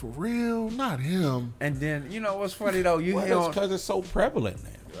 damn, for real? Not him. And then, you know what's funny, though? Because it's so prevalent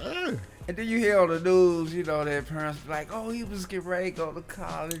now. Yeah. And then you hear all the news, you know, their parents be like, oh, he was getting ready to go to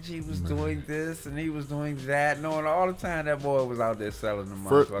college. He was doing this and he was doing that. Knowing all the time that boy was out there selling the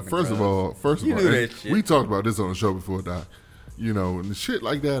motherfucking First of all, knew that shit. we talked about this on the show before, Doc. You know, and the shit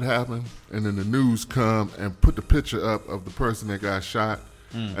like that happen, and then the news come and put the picture up of the person that got shot,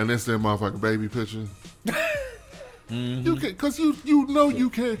 and it's their motherfucking baby picture. You can, cause you know you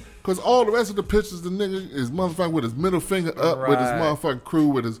can, cause all the rest of the pictures, the nigga is motherfucking with his middle finger up, with his motherfucking crew,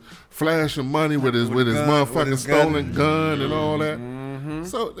 with his flashing money, with his motherfucking stolen gun and all that.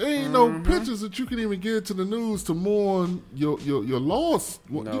 So there ain't no pictures that you can even get to the news to mourn your loss.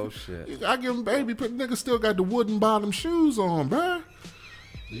 Shit. I give him baby picture. Nigga still got the wooden bottom shoes on, bruh.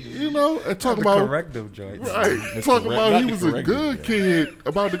 You know, and talking about corrective joints. Right. Talking about he was a good kid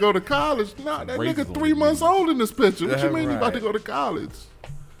about to go to college. Nah, that nigga 3 months old in this picture. What you mean he about to go to college?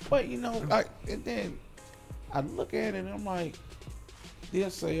 But you know, and then I look at it and I'm like, they'll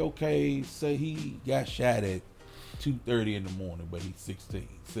say, okay, say he got shot at 2:30 in the morning, but he's 16,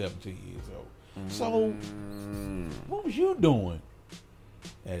 17 years old. So what was you doing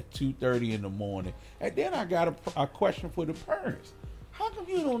at 2:30 in the morning? And then I got a question for the parents. How come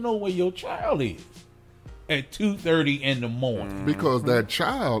you don't know where your child is at 2:30 in the morning? Because that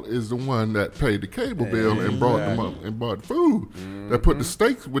child is the one that paid the cable bill and brought them up and bought food. That put the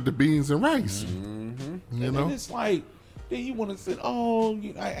steaks with the beans and rice. You know, it's like then you want to say, oh,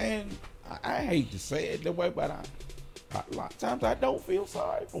 and I hate to say it that way, but a lot of times I don't feel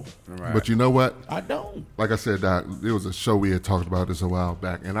sorry for him. Right. But you know what? I don't. Like I said, Doc, there was a show we had talked about this a while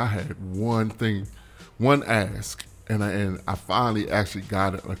back, and I had one ask. And I finally actually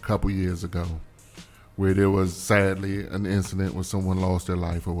got it a couple years ago, where there was sadly an incident where someone lost their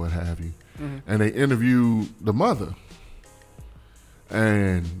life or what have you, and they interviewed the mother.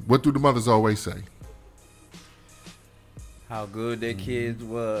 And what do the mothers always say? How good their kids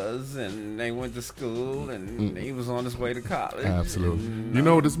was, and they went to school, and he was on his way to college. Absolutely. You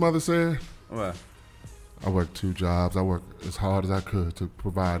know what this mother said? What? I worked 2 jobs. I worked as hard as I could to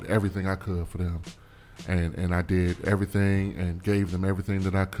provide everything I could for them. And I did everything and gave them everything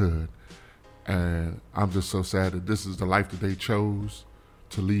that I could. And I'm just so sad that this is the life that they chose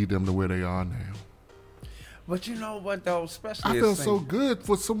to lead them to where they are now. But you know what, though? Especially I feel so good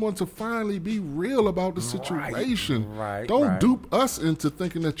for someone to finally be real about the situation. Don't dupe us into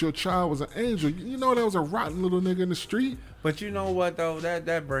thinking that your child was an angel. You know that was a rotten little nigga in the street. But you know what, though?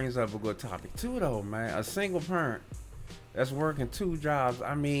 That brings up a good topic, too, though, man. A single parent that's working 2 jobs,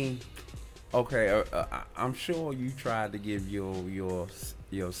 I mean... Okay, I'm sure you tried to give your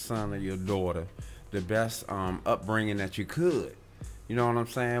son or your daughter the best upbringing that you could. You know what I'm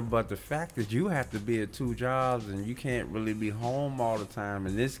saying? But the fact that you have to be at 2 jobs and you can't really be home all the time,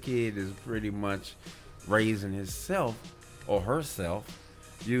 and this kid is pretty much raising himself or herself,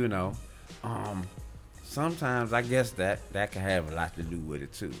 you know, sometimes I guess that can have a lot to do with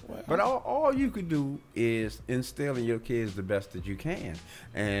it too. But all you can do is instill in your kids the best that you can.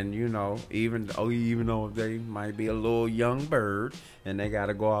 And you know, even though they might be a little young bird and they got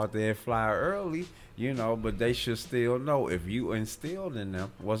to go out there and fly early, you know, but they should still know if you instilled in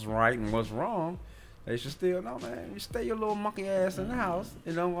them what's right and what's wrong. They should still know, man. You stay your little monkey ass in the house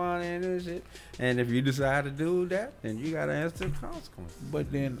and don't go out there and do shit. And if you decide to do that, then you got to answer the consequences.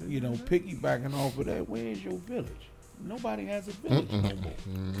 But then, you know, piggybacking off of that, where's your village? Nobody has a village no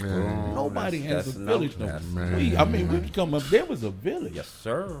more. Nobody has a village no more. We come up, there was a village. Yes,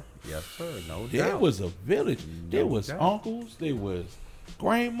 sir. Yes, sir. No doubt. There was a village. There was uncles. There was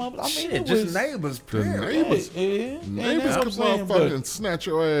grandmothers. I mean, shit, just neighbors. Neighbors. Neighbors come motherfucking snatch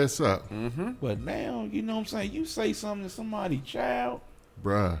your ass up. But now, you know what I'm saying? You say something to somebody's child,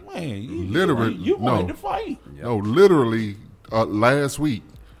 bruh. Man, you wanted to fight. No, literally, last week,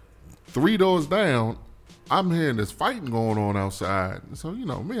 3 doors down, I'm hearing this fighting going on outside. So, you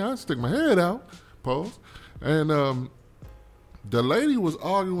know, me, I stick my head out, pause. And the lady was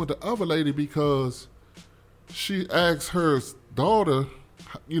arguing with the other lady because she asked her daughter,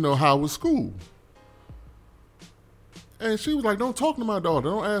 you know, how was school? And she was like, don't talk to my daughter.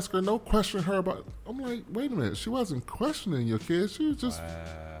 Don't ask her, don't question her about... I'm like, wait a minute. She wasn't questioning your kid. She was just...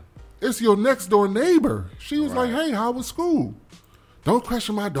 It's your next door neighbor. She was like, hey, how was school? Don't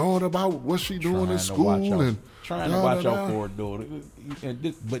question my daughter about what she doing in school. Trying to watch out for her daughter.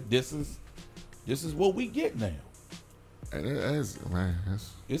 But this is what we get now. And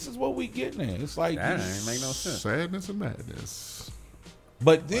this is what we get now. It's like... That ain't make no sense. Sadness and madness.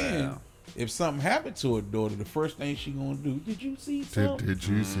 But then, if something happened to her daughter, the first thing she gonna do, did you see something? Did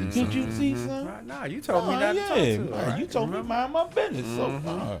you see something? Did you see something? Nah, you told me not to talk to her. Right? You told me to mind my business so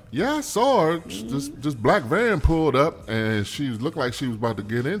far. Yeah, I saw her. This black van pulled up, and she looked like she was about to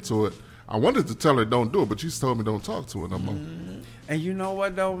get into it. I wanted to tell her don't do it, but she told me don't talk to her no more. And you know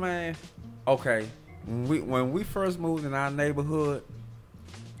what, though, man? Okay, when we first moved in our neighborhood,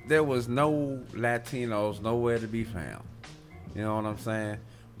 there was no Latinos nowhere to be found. You know what I'm saying?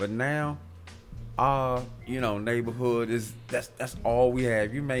 But now, neighborhood that's all we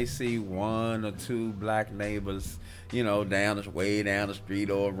have. You may see one or two black neighbors, way down the street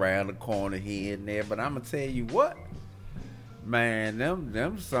or around the corner here and there. But I'm gonna tell you what, man,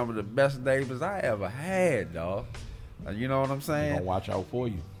 them some of the best neighbors I ever had, dog. You know what I'm saying? They're gonna watch out for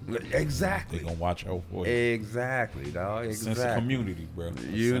you. Exactly. They're gonna watch out for you. Exactly, dog. Exactly. Sense of community, bro.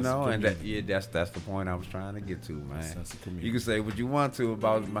 That's the point I was trying to get to, man. Sense of community. You can say what you want to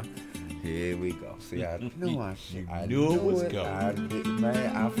about my. Here we go. See, I knew I knew it was coming.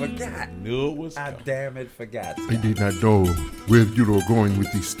 I forgot. Knew it was I coming. damn it forgot. I did not know where you were going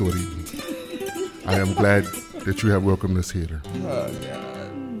with this story. I am glad that you have welcomed us here. Oh,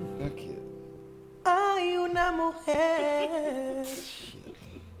 God. Okay. Hay una mujer.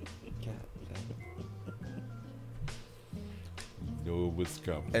 Knew it was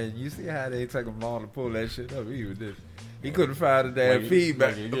coming. And you see how they took him long to pull that shit up, even if he couldn't find the damn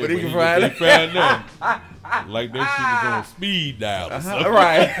feedback, but he can find it. Like that shit was on speed dial.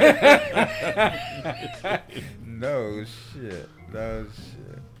 Right. No shit.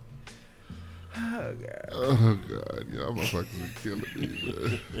 Oh, God. Oh, God. Y'all motherfuckers are killing me,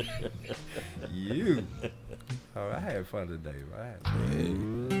 man. You. Oh, I had fun today, right?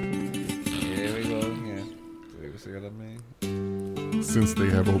 Here we go again. You see what I mean? Since they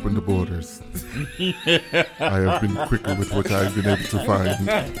have opened the borders, I have been quicker with what I've been able to find.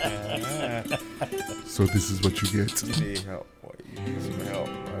 So this is what you get. You need help, boy. You need some help.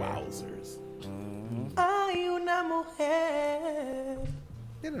 Wowzers. Hay una mujer.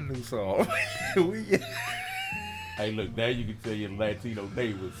 Get a new song. Hey, look, now you can tell your Latino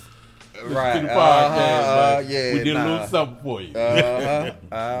neighbors. Right. To the podcast, yeah. We did a little something for you.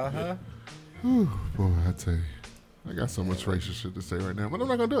 Whew, boy, I tell you. I got so much racist shit to say right now, but I'm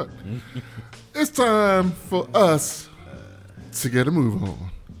not going to do it. It's time for us to get a move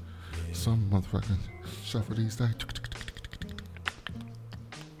on. Some motherfucking shuffle these things.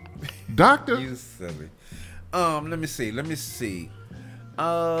 Doctor. You silly. Let me see.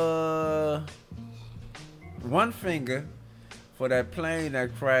 One finger for that plane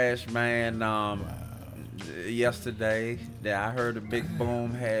that crashed, man. Yesterday, that I heard a big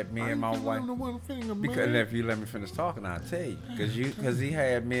boom had me and my wife. Because if you let me finish talking, I'll tell you. Because he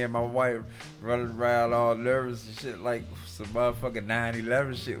had me and my wife running around all nervous and shit like some motherfucking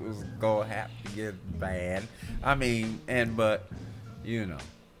 9/11 shit was gonna have to get bad. I mean, but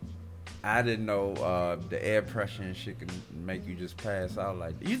I didn't know the air pressure and shit can make you just pass out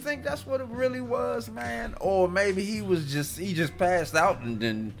like that. You think that's what it really was, man? Or maybe he just passed out and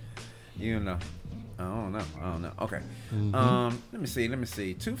then, I don't know. Okay. Let me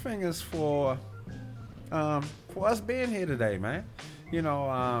see. Two fingers for us being here today, man.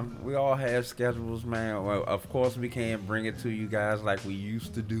 We all have schedules, man. Well, of course we can't bring it to you guys like we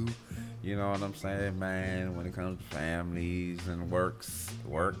used to do. You know what I'm saying, man? When it comes to families and work,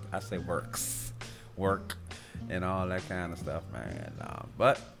 and all that kind of stuff, man.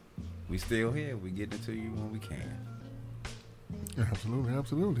 But we still here. We getting it to you when we can.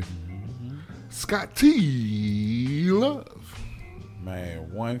 Absolutely. Scott T. Love.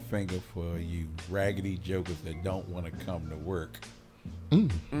 Man, one finger for you raggedy jokers that don't want to come to work on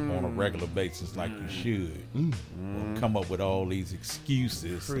a regular basis like you should. Or come up with all these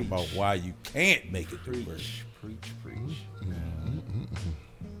excuses about why you can't make it to work. Preach.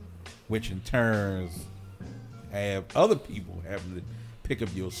 Which in turn have other people having to pick up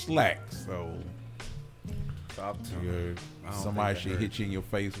your slack. So somebody should hit you in your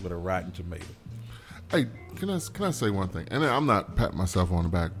face with a rotten tomato. Hey, can I say one thing? And I'm not patting myself on the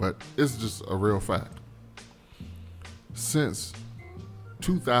back, but it's just a real fact. Since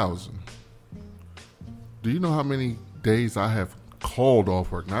 2000, do you know how many days I have called off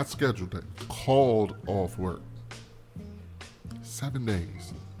work? Not scheduled it, called off work. 7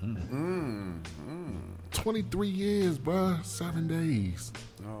 days. 23 years, bruh. 7 days.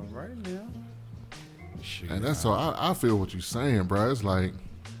 All right now. And that's so I feel what you're saying, bruh. It's like,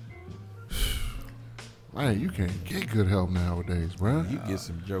 man, you can't get good help nowadays, bruh. You get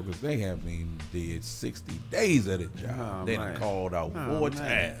some jokers, they haven't even did 60 days at a job. They done called out 4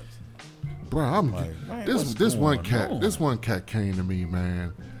 times. Bruh, I'm like, this one cat came to me,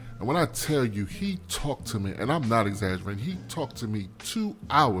 man. And when I tell you, he talked to me, and I'm not exaggerating, he talked to me 2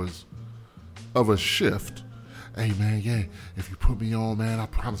 hours of a shift. Hey, man, yeah, if you put me on, man, I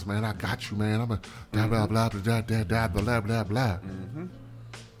promise, man, I got you, man. I'm a blah, blah, blah, blah, blah, blah, blah, blah, blah.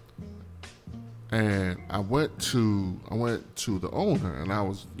 And I went to the owner, and I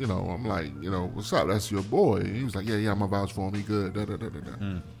was, I'm like, what's up? That's your boy. And he was like, yeah, I'm gonna vouch for him. He good. Da, da, da, da,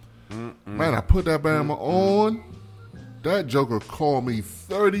 da. Man, I put that bama on. That joker called me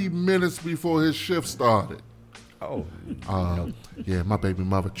 30 minutes before his shift started. Oh. Yeah, my baby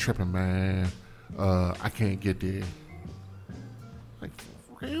mother tripping, man. I can't get there. Like,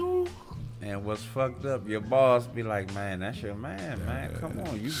 for real? And what's fucked up, your boss be like, man, that's your man, Come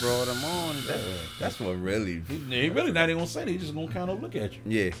on, you brought him on. That's what really. He really not even gonna say that. He just gonna kind of look at you.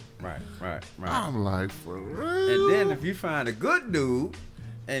 Yeah, right. I'm like, for real? And then if you find a good dude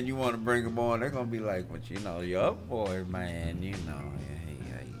and you want to bring him on, they're gonna be like, but you know, your up boy, man, you know.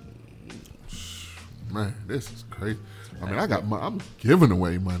 Man, this is crazy. I mean, I'm giving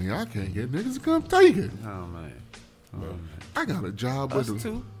away money. I can't get niggas to come take it. Oh man. I got a job with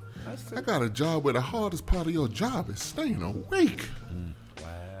I got a job where the hardest part of your job is staying awake.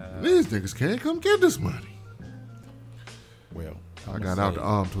 Wow. These niggas can't come get this money. Well, I got out the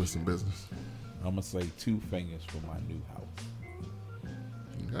arm twisting business. I'm gonna say 2 fingers for my new house.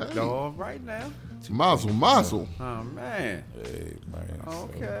 Hey. All right now. Mazel. Oh man. Hey man.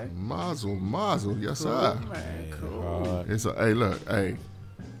 Okay. Mazel. Yes, sir. Man, cool. Hey, look, hey.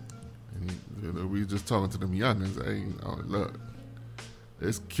 We just talking to them youngins. Hey, look.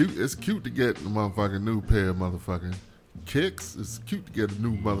 It's cute to get a motherfucking new pair of motherfucking kicks. It's cute to get a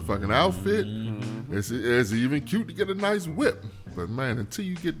new motherfucking outfit. Mm-hmm. It's even cute to get a nice whip. But man, until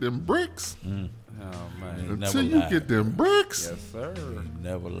you get them bricks, Oh man. until you get them bricks, Yes, sir.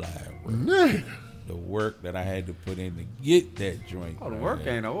 Never lie, bro. nigga. The work that I had to put in to get that joint. Oh, the man. work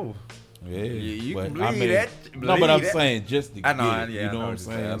ain't over. Yeah, You but can believe I mean, that. No, but I'm Believe that. saying just to I know, get it. yeah, You I know know what I'm what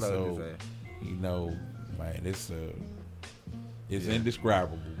you're saying. I saying? know what So, you're saying. you know, man, it's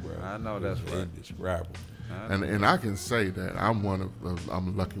indescribable, bro. I know that's It's right. indescribable. And I can say that I'm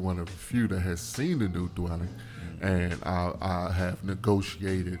I'm lucky one of the few that has seen the new dwelling, and I have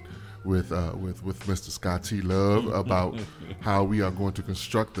negotiated with Mr. Scott T. Love about how we are going to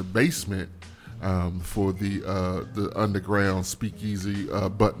construct the basement for the underground speakeasy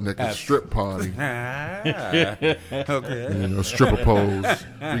butt naked strip party. Okay. You know, stripper poles.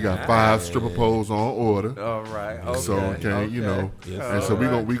 We got 5 stripper poles on order. All right. Okay. So you know, Yes, and so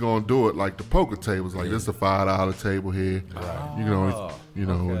all we gonna do it like the poker tables. Like this is a $5 table here. You know, okay.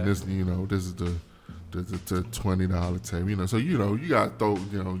 and this this is the $20 table. You know, so you gotta throw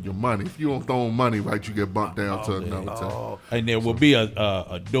your money. If you don't throw money right, you get bumped down to another table. And there will be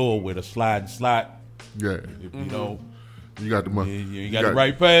a door with a sliding slot. Yeah, If you know, you got the money. you got the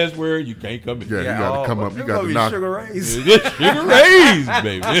right password, you can't come in. Yeah, you got to come up. You got to knock. Sugar Rays. Sugar Rays,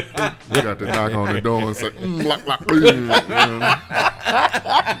 baby. You got to knock on the door and say, lock, lock, you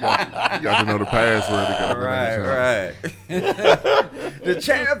got to know the password to get Right. The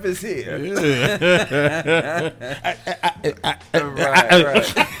champ is here.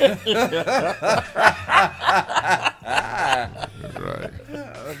 Right.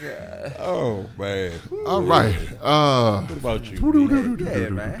 Okay. Oh man. All right. What about you?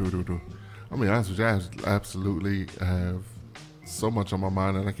 I mean, honest with you, I absolutely have so much on my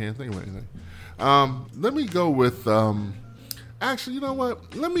mind that I can't think of anything. Let me go with. Actually, you know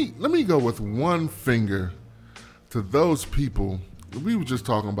what? Let me go with one finger to those people. We were just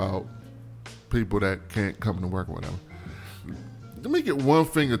talking about people that can't come to work or whatever. Let me get one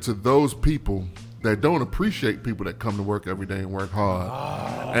finger to those people that don't appreciate people that come to work every day and work hard.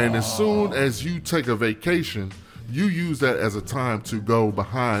 And as soon as you take a vacation, you use that as a time to go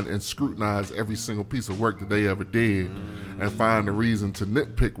behind and scrutinize every single piece of work that they ever did and find a reason to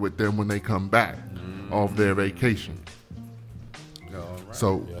nitpick with them when they come back off their vacation.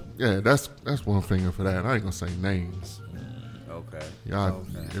 So yeah, that's one finger for that. I ain't gonna say names. Okay. Yeah,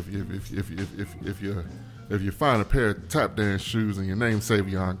 if you find a pair of tap dance shoes and your name's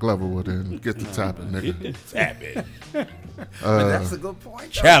Savion Glover, well then get the tapping, nigga. Get the tapping. But that's a good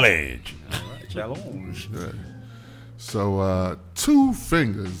point. Challenge. All right, challenge. Yeah. So 2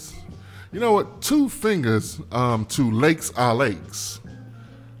 fingers. You know what? 2 fingers to Lakes Are Lakes.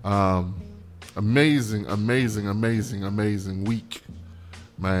 Amazing week.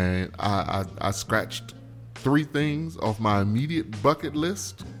 Man, I scratched 3 things off my immediate bucket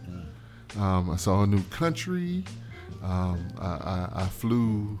list. I saw a new country. I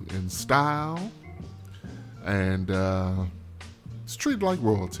flew in style, and it's treated like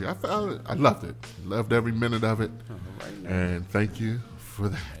royalty. I loved it. Loved every minute of it. And thank you for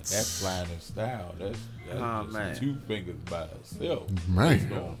that. That's flying in style. That's man. 2 fingers by itself.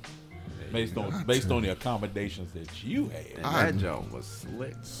 Man. Based on the accommodations that you had. And that joint was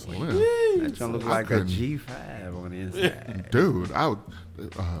slick. That joint looked like a G5 on the inside. Dude, I would.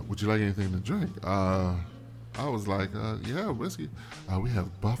 Would you like anything to drink? I was like, yeah, whiskey. We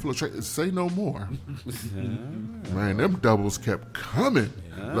have Buffalo Trace. Say no more. Man, them doubles kept coming.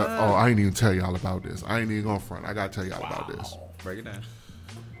 Like, oh, I ain't even tell y'all about this. I ain't even going front. I got to tell y'all about this. Break it down.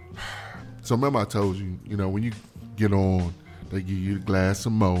 So remember I told you, when you get on, they give you a glass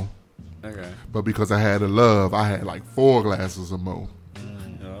of Mo. Okay. But because I had a love, I had like 4 glasses of Mo.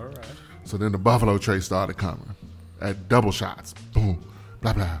 All right. So then the Buffalo Trace started coming at double shots. Boom,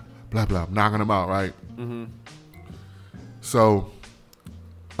 blah, blah, blah, blah. Knocking them out, right? Mm-hmm. So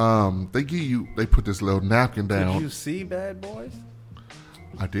they put this little napkin down. Did you see Bad Boys?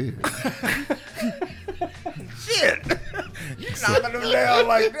 I did. Shit. You knocking them down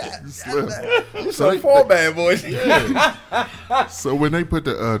like that. You So so 4 Bad Boys. Yeah. So when they put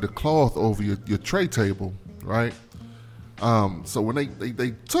the cloth over your tray table, right? So when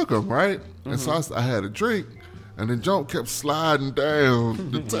they took them, right? And so I had a drink, and then Joe kept sliding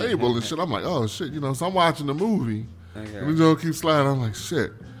down the table and shit. I'm like, oh shit, so I'm watching the movie, and then Joe keeps sliding. I'm like,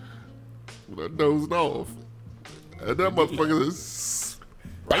 shit. I dozed off, and that motherfucker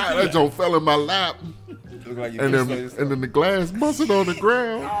that Joe fell in my lap, Like and then the glass busted on the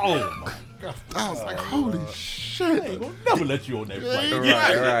ground. Oh my God. I was like, holy shit. I ain't gonna never let you on that plane.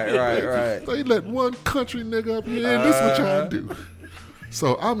 Right. They let one country nigga up here, and this what y'all do.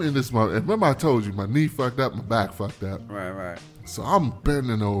 So I'm in this mother. And remember I told you my knee fucked up, my back fucked up. Right. So I'm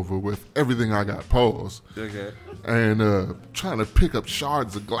bending over with everything I got paused. Okay. And trying to pick up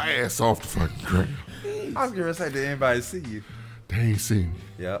shards of glass off the fucking ground. I was gonna say, did anybody see you? They ain't seen me.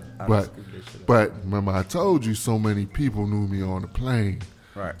 Yep. But remember I told you so many people knew me on the plane.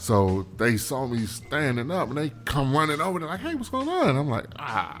 Right. So they saw me standing up and they come running over. They're like, hey, what's going on? I'm like,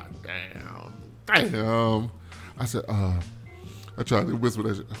 damn. I said, I tried to whisper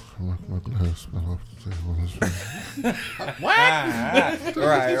that shit. My glass fell off the table. What?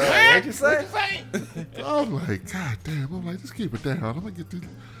 Right. What'd you say? I'm like, God damn. I'm like, just keep it down. I'm going to get this.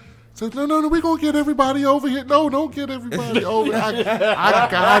 So, no, we're going to get everybody over here. No, don't get everybody over. I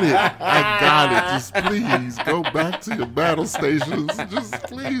got it. Just please go back to your battle stations. Just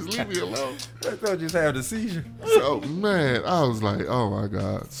please leave me alone. I thought you just had a seizure. So, man, I was like, oh, my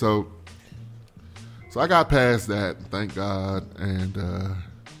God. So I got past that, thank God, and,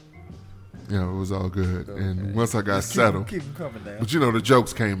 it was all good. Okay. And once I got settled, keep them coming down. But, the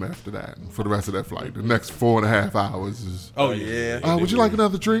jokes came after that for the rest of that flight. The next 4.5 hours is... Oh, yeah. Would you like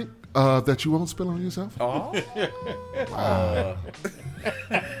another drink? That you won't spill on yourself? Oh.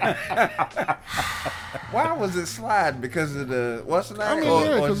 Why was it sliding? Because of the what's the name? I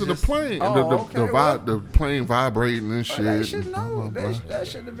mean, because of the plane. The plane vibrating and shit. They should know. That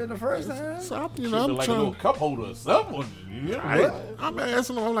should have been the first time. So I'm like trying a little cup holder or something. I'm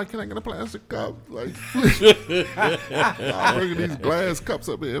asking them. I'm like, can I get a plastic cup? Like, I'm bringing these glass cups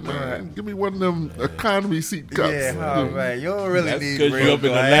up here, man. Right. Give me one of them economy seat cups. Yeah, man, you don't really need real because you're up in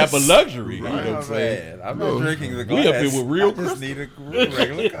the lap of luxury. Right, you know what I'm saying? I'm not drinking the glass. We up here with real. I just need a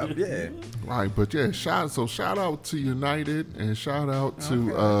regular cup. Yeah. Right, but yeah, shout out to United and shout out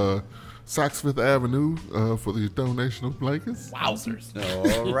to Saks Fifth Avenue for the donation of blankets. Wowzers!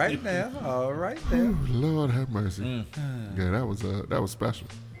 All right now. Lord have mercy. Yeah, that was special.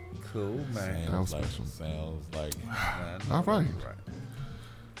 Cool, man. That was special. Sounds like. All right.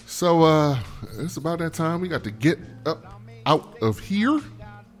 So it's about that time we got to get up out of here.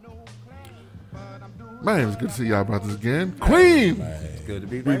 Man, it's good to see y'all brothers again. Queen! It's good to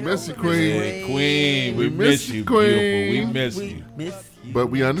be we back. miss you, Queen. Yeah, Queen. We miss you, Queen. Beautiful. We miss you.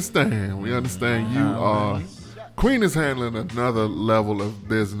 But we understand. We understand you are. Queen is handling another level of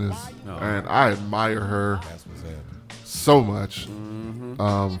business, and I admire her so much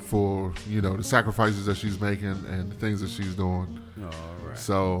for, the sacrifices that she's making and the things that she's doing. Right.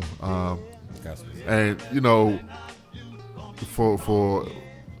 So, and, for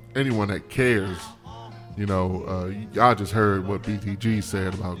anyone that cares, y'all just heard what BTG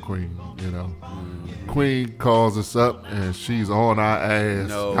said about Queen. Queen calls us up and she's on our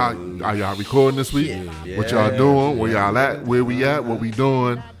ass. Are y'all recording this week? Yeah. What y'all doing? Where y'all at? Where we at? What we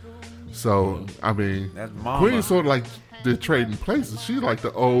doing? So I mean, Queen sort of like the trading places. She's like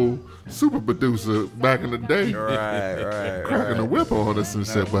the old super producer back in the day, right, cracking the whip on us and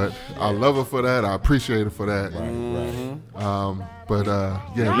shit. But I love her for that. I appreciate her for that. But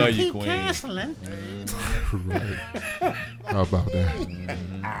yeah, love you, Queen. Right. How about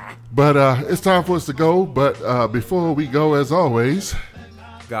that? But it's time for us to go. But before we go, as always,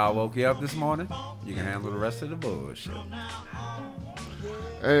 God woke you up this morning. You can handle the rest of the bullshit.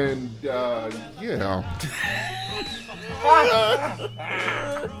 And yeah.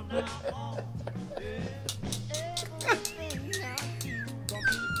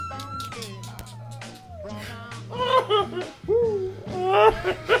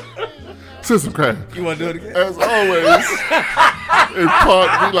 System crash. You want to do it again? As always, in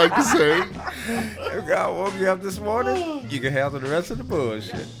part, we like to say, If God woke you up this morning, you can handle the rest of the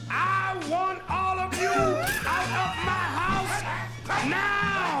bullshit. I want all of you out of my house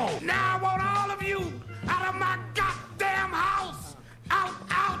now. Now I want all of you out of my goddamn house. Out,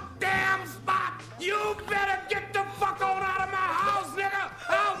 damn spot. You better get the fuck on out of my house, nigga.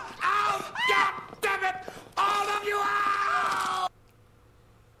 Out, god damn it. All of you out.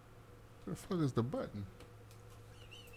 the fuck is the button?